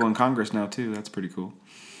gay people in Congress now, too. That's pretty cool.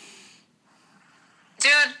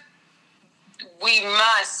 Dude, we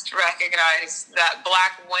must recognize that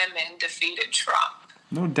black women defeated Trump.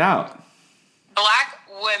 No doubt. Black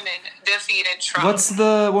women defeated Trump. What's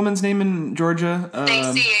the woman's name in Georgia?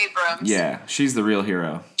 Stacey Abrams. Yeah, she's the real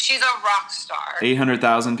hero. She's a rock star.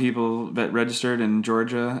 800,000 people that registered in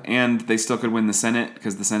Georgia, and they still could win the Senate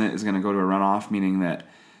because the Senate is going to go to a runoff, meaning that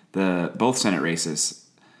both Senate races.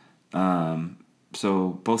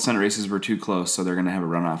 So both Senate races were too close, so they're going to have a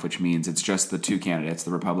runoff, which means it's just the two candidates,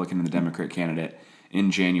 the Republican and the Democrat candidate,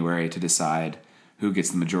 in January to decide who gets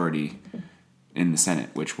the majority in the Senate,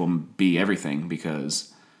 which will be everything,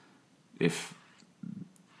 because if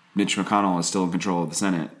Mitch McConnell is still in control of the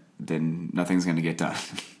Senate, then nothing's going to get done.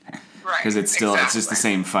 Right. Because it's just the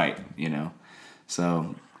same fight, you know?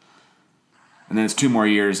 So, and then it's 2 more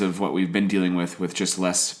years of what we've been dealing with just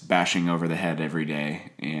less bashing over the head every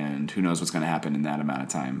day, and who knows what's going to happen in that amount of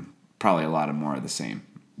time. Probably a lot of more of the same,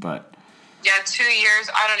 but... Yeah, 2 years,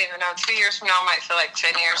 I don't even know. 2 years from now might feel like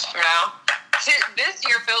 10 years from now. This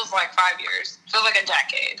year feels like 5 years. Feels like a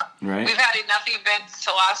decade. Right. We've had enough events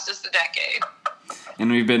to last us a decade.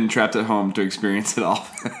 And we've been trapped at home to experience it all.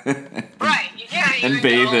 Right. You can't even And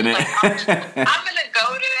bathe go, in it. I'm going to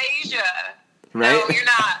go to Asia. Right? No, you're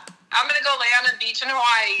not. I'm going to go lay on a beach in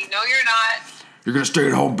Hawaii. No, you're not. You're going to stay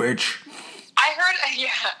at home, bitch. I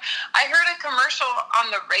heard a commercial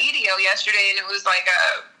on the radio yesterday, and it was like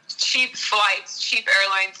cheap flights, cheap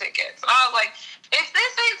airline tickets. And I was like, if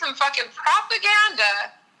this ain't some fucking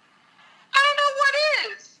propaganda, I don't know what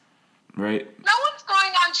is. Right. No one's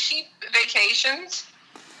going on cheap vacations.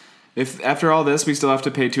 If after all this we still have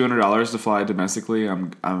to pay $200 to fly domestically,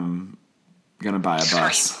 I'm gonna buy a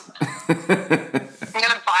bus. I'm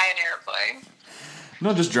gonna buy an airplane.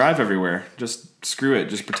 No, just drive everywhere. Just screw it.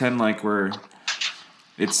 Just pretend like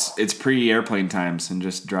it's pre-airplane times and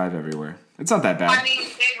just drive everywhere. It's not that bad. I mean,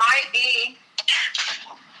 it might be.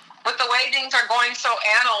 With the way things are going so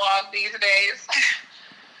analog these days,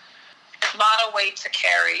 it's not a weight to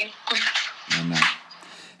carry. I know.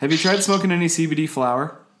 Have you tried smoking any CBD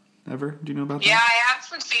flower ever? Do you know about that? Yeah, I have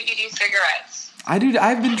some CBD cigarettes. I do.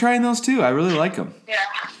 I've been trying those too. I really like them. Yeah.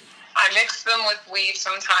 I mix them with weed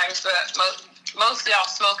sometimes, but mostly I'll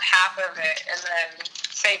smoke half of it and then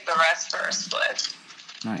save the rest for a split.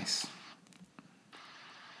 Nice.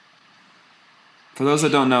 For those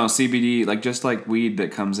that don't know, CBD, just like weed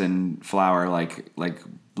that comes in flower, like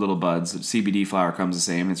little buds, CBD flower comes the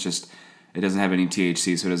same. It's just, it doesn't have any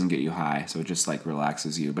THC, so it doesn't get you high. So it just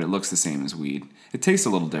relaxes you, but it looks the same as weed. It tastes a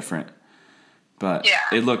little different, but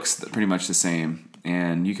It looks pretty much the same.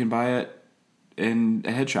 And you can buy it in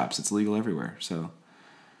head shops. It's legal everywhere. So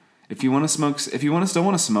if you want to still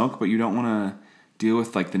want to smoke, but you don't want to deal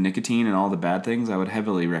with the nicotine and all the bad things, I would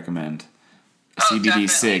heavily recommend a CBD definitely.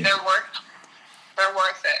 cig.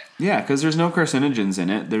 Yeah, because there's no carcinogens in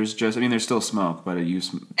it. There's just, I mean, there's still smoke, but And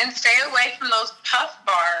stay away from those puff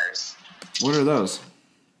bars. What are those?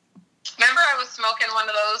 Remember I was smoking one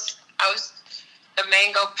of those? The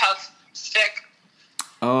mango puff stick.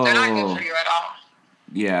 Oh. They're not good for you at all.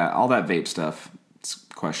 Yeah, all that vape stuff, it's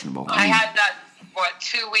questionable. I had that,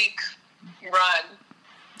 2-week run.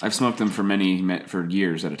 I've smoked them for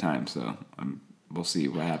years at a time, so we'll see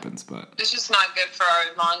what happens. But it's just not good for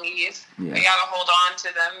our lungies. Yeah. We gotta hold on to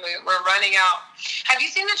them. We're running out. Have you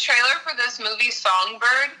seen the trailer for this movie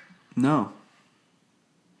Songbird? No.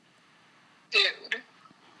 Dude.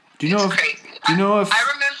 Do you know it's crazy. I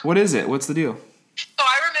remember. What is it? What's the deal? So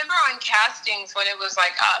I remember on castings when it was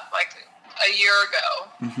up a year ago.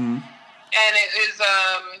 Mm-hmm. And it is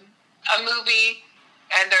a movie,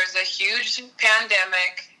 and there's a huge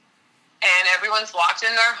pandemic, and everyone's locked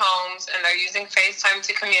in their homes, and they're using FaceTime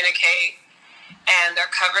to communicate, and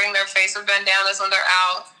they're covering their face with bandanas when they're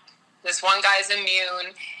out. This one guy's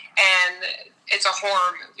immune, and it's a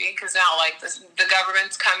horror movie because now, the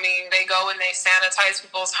government's coming. They go and they sanitize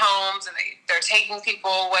people's homes, and they're taking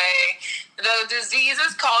people away. The disease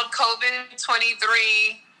is called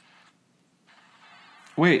COVID-23.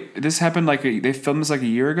 Wait, this happened they filmed this a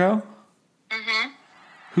year ago? Mm-hmm.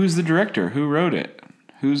 Who's the director? Who wrote it?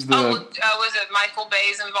 Who's the... was it Michael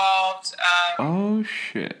Bay's involved? Oh,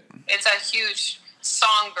 shit. It's a huge...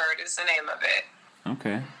 Songbird is the name of it.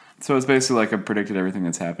 Okay. So it's basically I predicted everything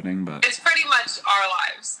that's happening, but... It's pretty much our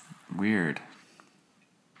lives. Weird.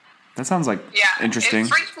 That sounds interesting. It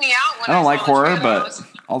freaked me out when I don't like saw the horror, trailer.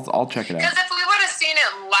 but I'll check it out. Because if we would have seen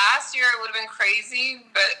it last year, it would have been crazy.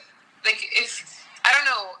 But, if... I don't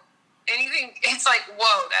know... Anything... It's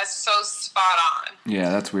whoa, that's so spot on. Yeah,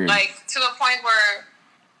 that's weird. To the point where...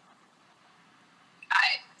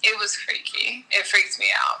 It was freaky. It freaked me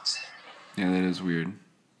out. Yeah, that is weird.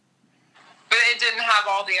 But it didn't have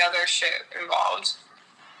all the other shit involved.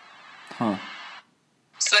 Huh.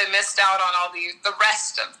 So they missed out on all the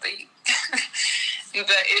rest of the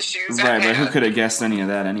the issues. Right, but who could have guessed any of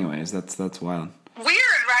that anyways? That's wild. Weird,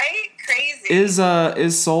 right? Crazy.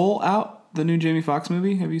 Is Soul out, the new Jamie Foxx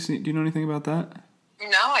movie? Have you seen? Do you know anything about that? No,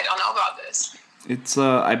 I don't know about this. It's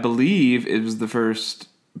I believe it was the first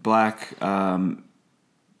black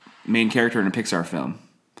main character in a Pixar film.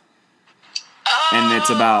 And it's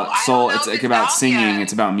about soul. It's about singing. Yet.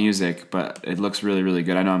 It's about music, but it looks really, really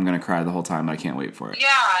good. I know I'm gonna cry the whole time, but I can't wait for it. Yeah,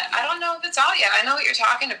 I don't know if it's out yet. I know what you're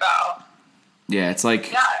talking about. Yeah, it's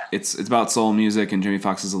it's about soul music, and Jamie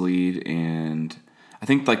Foxx is the lead, and I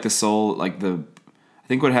think the soul, I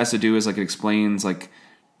think what it has to do is it explains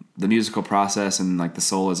the musical process, and the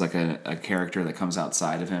soul is a character that comes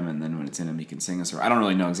outside of him, and then when it's in him, he can sing us. Or I don't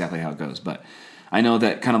really know exactly how it goes, but I know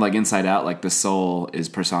that kind of Inside Out, the soul is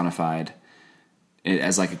personified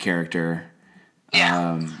as a character,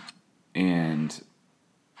 yeah, and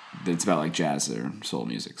it's about jazz or soul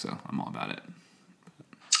music, so I'm all about it.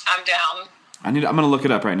 I'm down. I'm gonna look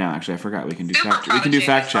it up right now. Actually, I forgot we can do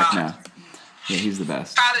fact check now. Yeah, he's the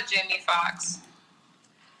best. Proud of Jamie Foxx.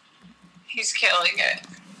 He's killing it.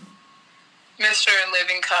 Mr. in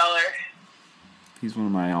Living Color. He's one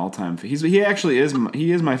of my all-time. He actually is.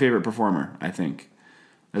 He is my favorite performer. I think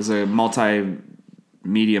as a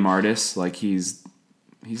multi-medium artist, he's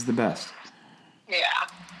the best. Yeah.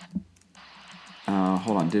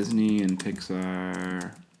 Hold on, Disney and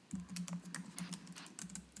Pixar.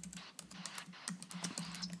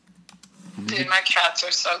 Dude, my cats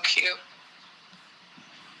are so cute.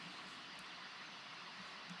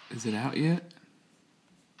 Is it out yet?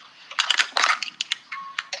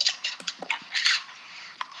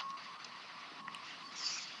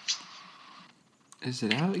 Is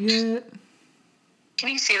it out yet? Can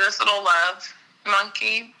you see this little love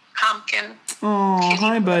monkey pumpkin? Oh,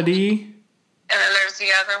 hi, buddy. And then there's the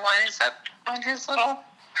other one. He's up on his little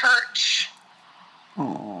perch.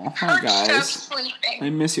 Oh, hi, guys. Up sleeping. I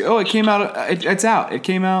miss you. Oh, it came out. It's out. It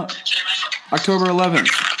came out October 11th.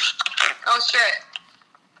 Oh shit!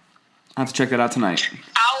 I have to check that out tonight.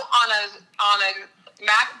 Out on a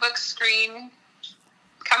MacBook screen.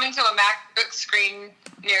 Coming to a MacBook screen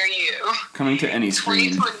near you. Coming to any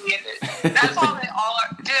screen. 2020. That's all they all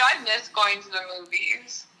are. Dude, I miss going to the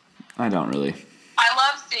movies. I don't really. I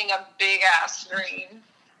love seeing a big ass screen.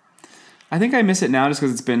 I think I miss it now just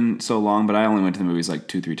because it's been so long, but I only went to the movies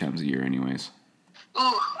 2-3 times a year anyways.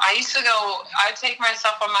 Ooh, I used to go, I'd take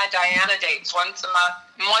myself on my Diana dates once a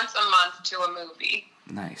month to a movie.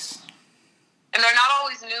 Nice. And they're not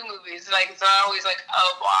always new movies. It's not always a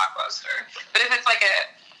blockbuster. But if it's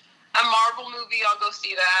a Marvel movie, I'll go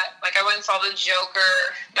see that. I went and saw The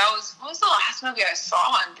Joker. What was the last movie I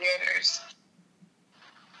saw in theaters?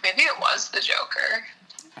 Maybe it was The Joker.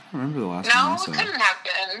 I don't remember the last time I No, saw it it. couldn't have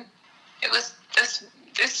been. It was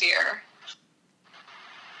this year.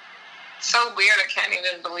 So weird. I can't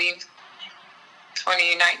even believe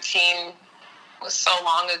 2019 was so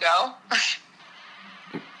long ago.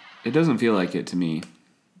 It doesn't feel like it to me.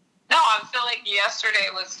 No, I feel like yesterday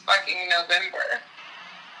was fucking November.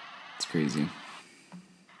 It's crazy.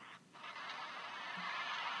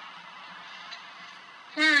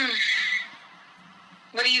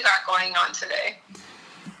 What do you got going on today?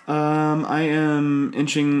 I am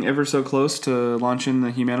inching ever so close to launching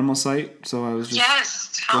the Humanimal site, so I was just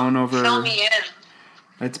Yes, going over. fill me in.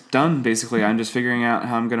 It's done, basically. I'm just figuring out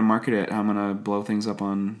how I'm going to market it, how I'm going to blow things up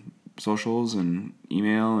on socials and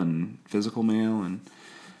email and physical mail, and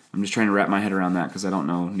I'm just trying to wrap my head around that because I don't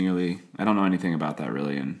know anything about that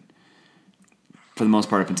really, and for the most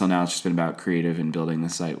part up until now it's just been about creative and building the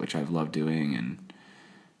site, which I've loved doing, and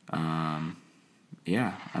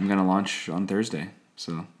yeah, I'm going to launch on Thursday,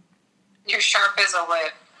 so. You're sharp as a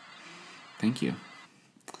whip. Thank you.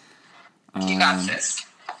 You got this.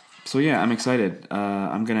 So yeah, I'm excited.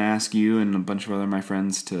 I'm gonna ask you and a bunch of other my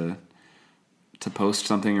friends to post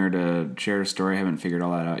something or to share a story. I haven't figured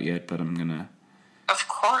all that out yet, but I'm gonna Of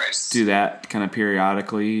course. do that kind of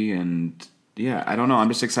periodically. And yeah, I don't know. I'm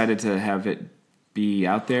just excited to have it be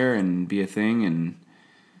out there and be a thing. And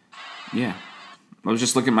yeah, I was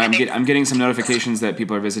just looking. I'm getting some notifications that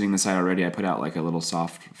people are visiting the site already. I put out like a little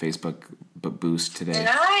soft Facebook boost today.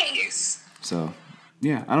 Nice. So.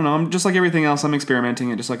 Yeah, I don't know. I'm just like everything else. I'm experimenting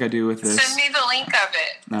it just like I do with this. Send me the link of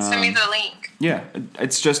it. Send me the link. Yeah,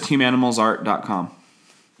 it's just humanimalsart.com.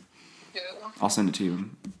 Ew. I'll send it to you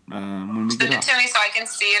when we Send get it off. to me so I can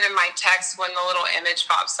see it in my text when the little image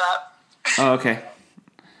pops up. Oh, okay.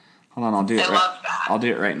 Hold on, I'll do it. I love that. I'll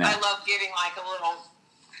do it right now. I love getting like a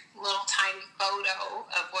little tiny photo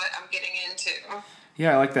of what I'm getting into.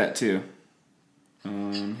 Yeah, I like that too.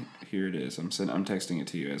 Here it is. I'm texting it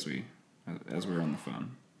to you as we're on the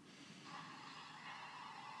phone.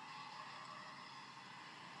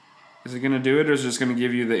 Is it gonna do it, or is it just gonna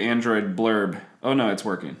give you the Android blurb? Oh no, it's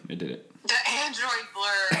working. It did it. The Android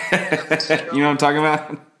blur. You know what I'm talking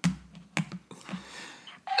about?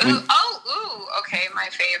 Okay, my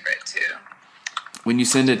favorite too. When you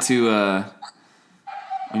send it to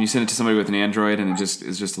somebody with an Android and it's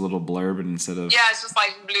just a little blurb and instead of Yeah, it's just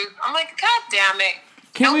like blue. I'm like, God damn it.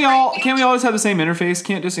 Can't we always have the same interface?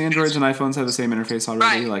 Can't just Androids and iPhones have the same interface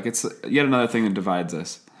already? Right. Like it's yet another thing that divides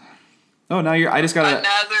us. Oh, now I just got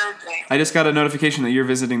Another thing. I just got a notification that you're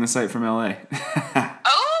visiting the site from LA.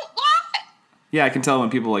 Oh, what? Yeah, I can tell when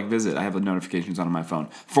people like visit. I have the notifications on my phone.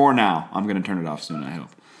 For now, I'm gonna turn it off soon. I hope.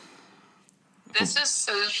 This is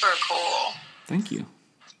super cool. Thank you.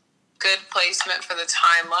 Good placement for the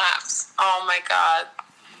time lapse. Oh my God.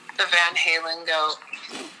 The Van Halen goat.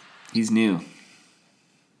 He's new.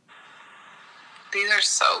 These are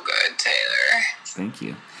so good, Taylor. Thank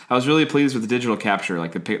you. I was really pleased with the digital capture.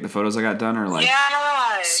 Like the photos I got done are like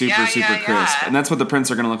super crisp, Yeah. and that's what the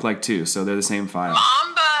prints are gonna look like too. So they're the same file.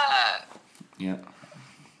 Mamba. Yeah.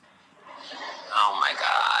 Oh my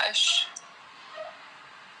gosh.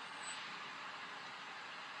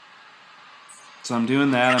 So I'm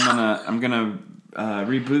doing that. I'm gonna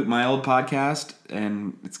reboot my old podcast,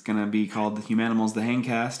 and it's gonna be called the Humanimals the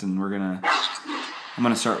Hangcast, and I'm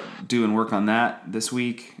gonna start doing work on that this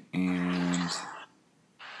week, and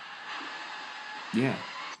yeah,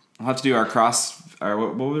 I'll have to do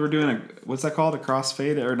what we were doing. What's that called? A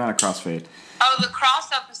crossfade or not a crossfade? Oh, the cross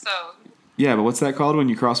episode. Yeah, but what's that called when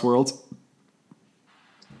you cross worlds?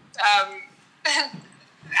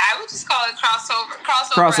 I would just call it crossover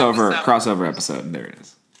episode. Crossover episode. There it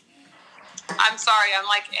is. I'm sorry, I'm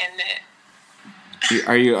like in it.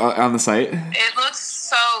 Are you on the site? It looks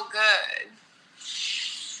so good.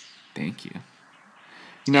 Thank you.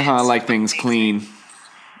 You know how I like things clean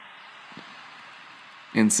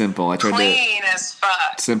and simple. I tried Clean as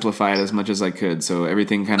fuck. to simplify it as much as I could, so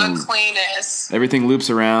everything kind The of cleanest. everything loops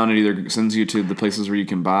around. It either sends you to the places where you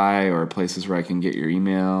can buy or places where I can get your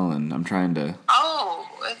email, and I'm trying to. Oh,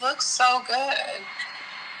 it looks so good.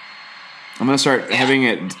 I'm gonna start having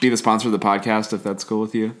it be the sponsor of the podcast, if that's cool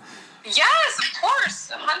with you. Yes, of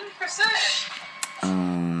course, 100%.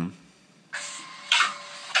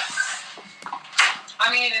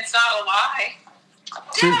 I mean, it's not a lie.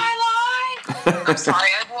 Did I lie? I'm sorry,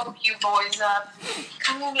 I woke you boys up.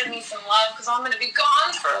 Come and give me some love, because I'm going to be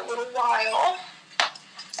gone for a little while.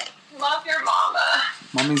 Love your mama.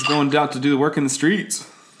 Mommy's going out to do the work in the streets.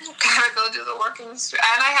 Gotta go do the work in the street.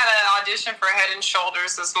 And I had an audition for Head and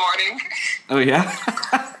Shoulders this morning. Oh yeah.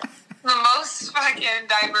 The most fucking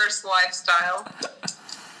diverse lifestyle.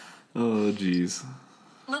 Oh jeez.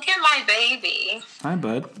 Look at my baby. Hi,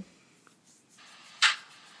 bud.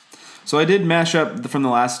 So I did mash up from the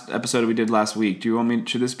last episode we did last week. Do you want me?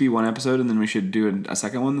 Should this be one episode and then we should do a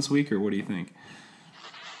second one this week, or what do you think?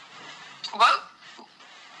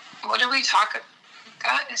 What did we talk about?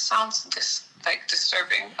 God, it sounds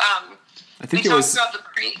disturbing. I think we it was. talked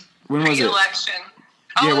about the When was it? pre-election.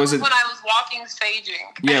 Yeah, it was it when I was walking staging?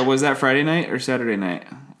 Yeah, was that Friday night or Saturday night?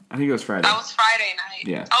 I think it was Friday. That was Friday night.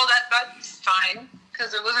 Yeah. Oh, that's fine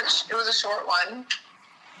because it was a short one.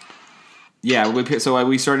 Yeah, we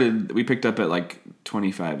picked up at like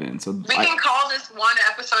 25 in. So We can call this one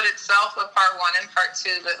episode itself a part 1 and part 2,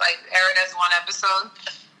 but like air it as one episode.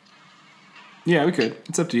 Yeah, we could.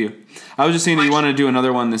 It's up to you. I was just saying that you want to do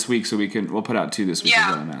another one this week, so we'll put out 2 this week. Yeah,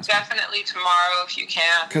 is what I'm asking. definitely tomorrow if you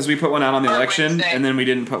can. Because we put one out on the Or election, Wednesday. and then we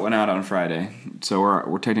didn't put one out on Friday, so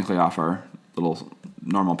we're technically off our little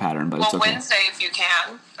normal pattern, but it's okay. Wednesday if you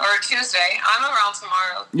can, or Tuesday. I'm around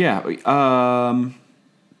tomorrow. Yeah.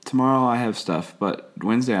 Tomorrow I have stuff, but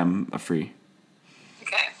Wednesday I'm free.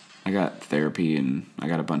 Okay. I got therapy and I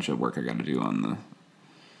got a bunch of work I got to do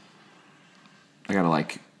I got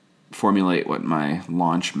to formulate what my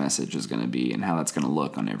launch message is going to be and how that's going to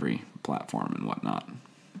look on every platform and whatnot.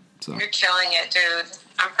 So You're killing it, dude.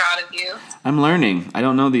 I'm proud of you. I'm learning. I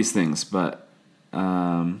don't know these things, but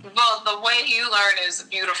Well, the way you learn is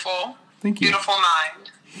beautiful. Thank you. Beautiful mind.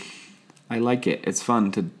 I like it. It's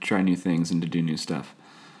fun to try new things and to do new stuff.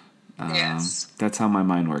 Yes. That's how my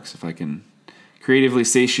mind works. If I can creatively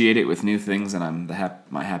satiate it with new things, then I'm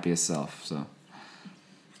my happiest self. So.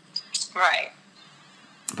 Right.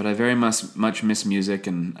 But I very much miss music,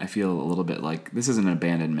 and I feel a little bit like this is an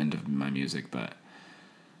abandonment of my music, but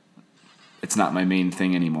it's not my main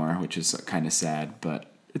thing anymore, which is kind of sad, but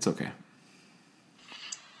it's okay.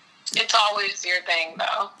 It's always your thing,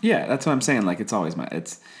 though. Yeah, that's what I'm saying. It's always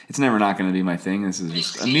it's never not going to be my thing. This is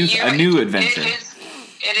just a new adventure.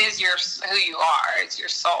 It is who you are. It's your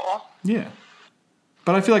soul. Yeah,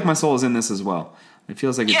 but I feel like my soul is in this as well. It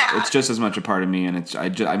feels like it's just as much a part of me, and I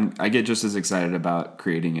get just as excited about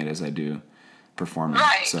creating it as I do performing.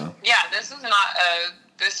 Right. So yeah, this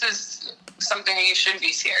is something you should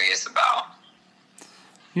be serious about.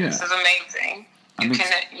 yeah, This is amazing.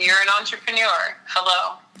 You're an entrepreneur.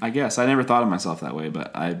 Hello. I guess I never thought of myself that way,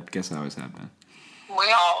 but I guess I always have been.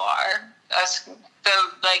 We all are. Us, the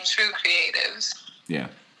true creatives. Yeah.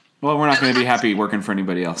 Well, we're not going to be happy working for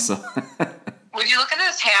anybody else, so. Would you look at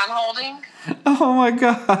this hand holding? Oh my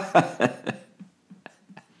god.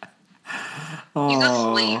 He's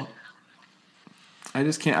asleep. I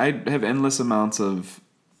just can't. I have endless amounts of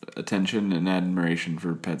attention and admiration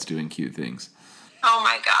for pets doing cute things. Oh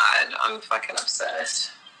my god, I'm fucking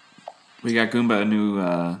obsessed. We got Goomba a new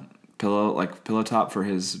pillow top for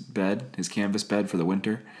his bed, his canvas bed for the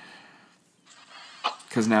winter.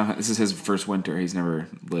 Because now this is his first winter. He's never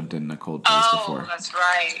lived in a cold place before. Oh, that's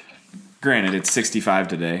right. Granted, it's 65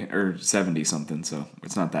 today, or 70 something, so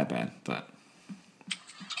it's not that bad. But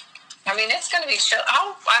I mean, it's going to be chill.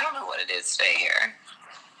 I don't know what it is today here.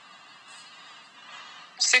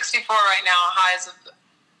 64 right now, highs of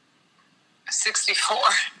 64.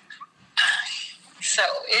 So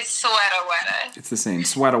it's sweater weather. it's the same.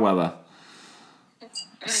 Sweater weather.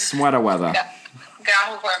 Sweater weather.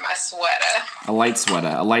 Gotta wear my sweater. A light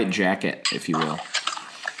sweater. A light jacket, if you will.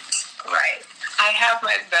 Right.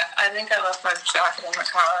 I think I left my jacket in the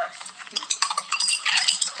car.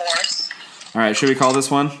 Of course. All right, should we call this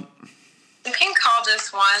one? You can call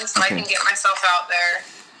this one so Okay. I can get myself out there.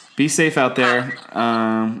 Be safe out there.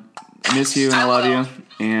 I miss you and I love will. you.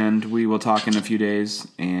 And we will talk in a few days.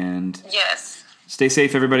 And Yes. stay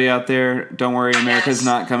safe, everybody out there. Don't worry, America's Yes.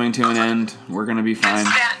 not coming to an end. We're going to be fine.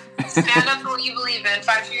 Stand up for what you believe in.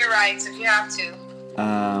 Fight for your rights if you have to.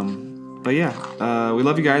 But yeah, we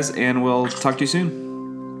love you guys, and we'll talk to you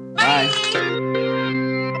soon. Bye.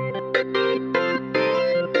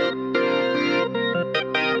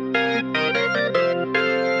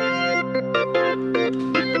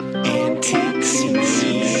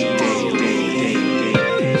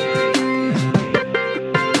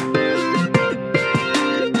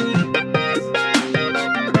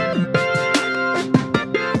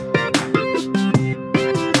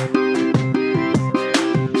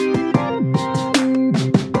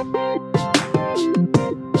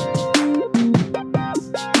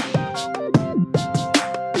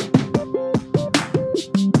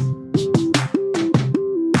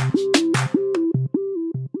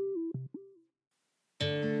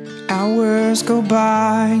 Hours go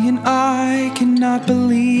by and I cannot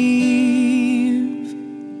believe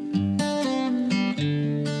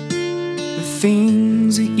the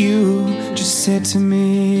things that you just said to me.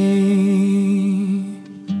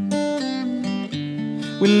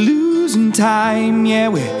 We're losing time, yeah,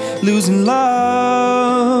 we're losing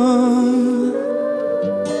love.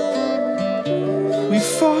 We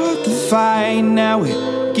fought the fight, now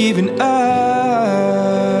we're giving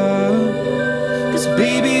up. 'Cause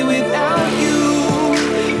baby, without you,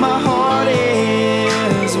 my heart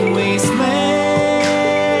is a wasteland.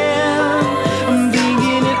 I'm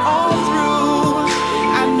thinking it all through,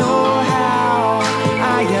 I know how,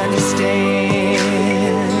 I understand.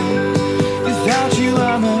 Without you,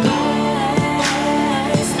 I'm a,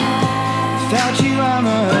 without you, I'm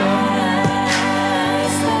a,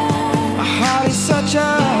 my heart is such a,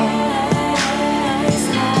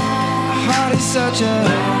 my heart is such a.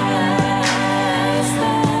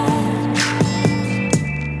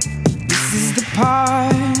 This is the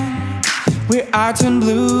part where I turn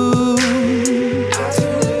blue.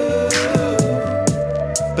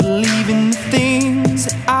 Believing the things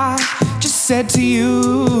that I just said to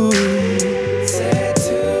you.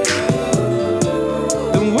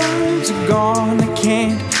 The words are gone, I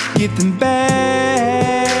can't get them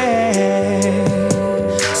back.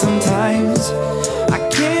 Sometimes I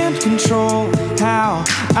can't control how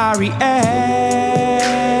I react.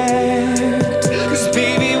 'Cause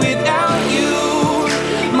baby, without you,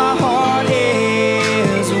 my heart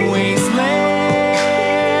is a wasteland.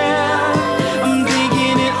 I'm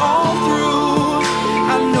thinking it all through,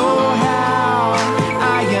 I know how,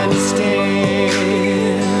 I understand.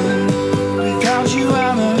 Without you,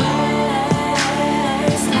 I'm a,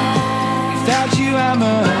 without you, I'm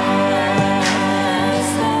a,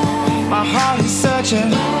 my heart is such a,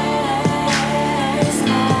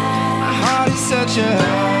 my heart is such a.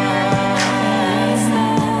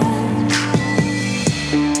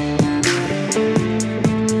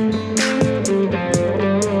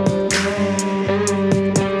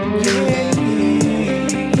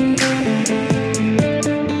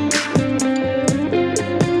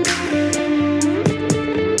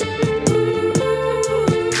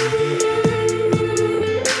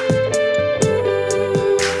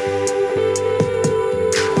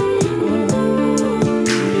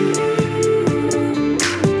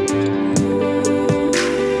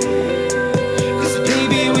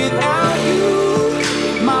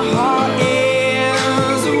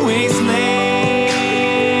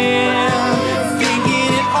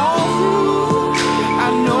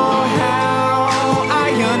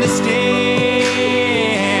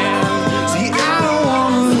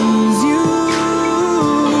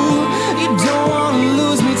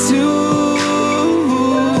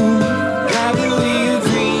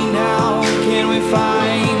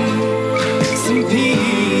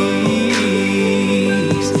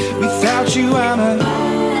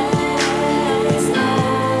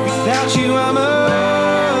 Without you, I'm a,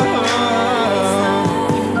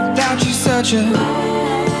 without you, such a,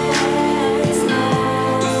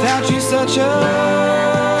 without you, such a.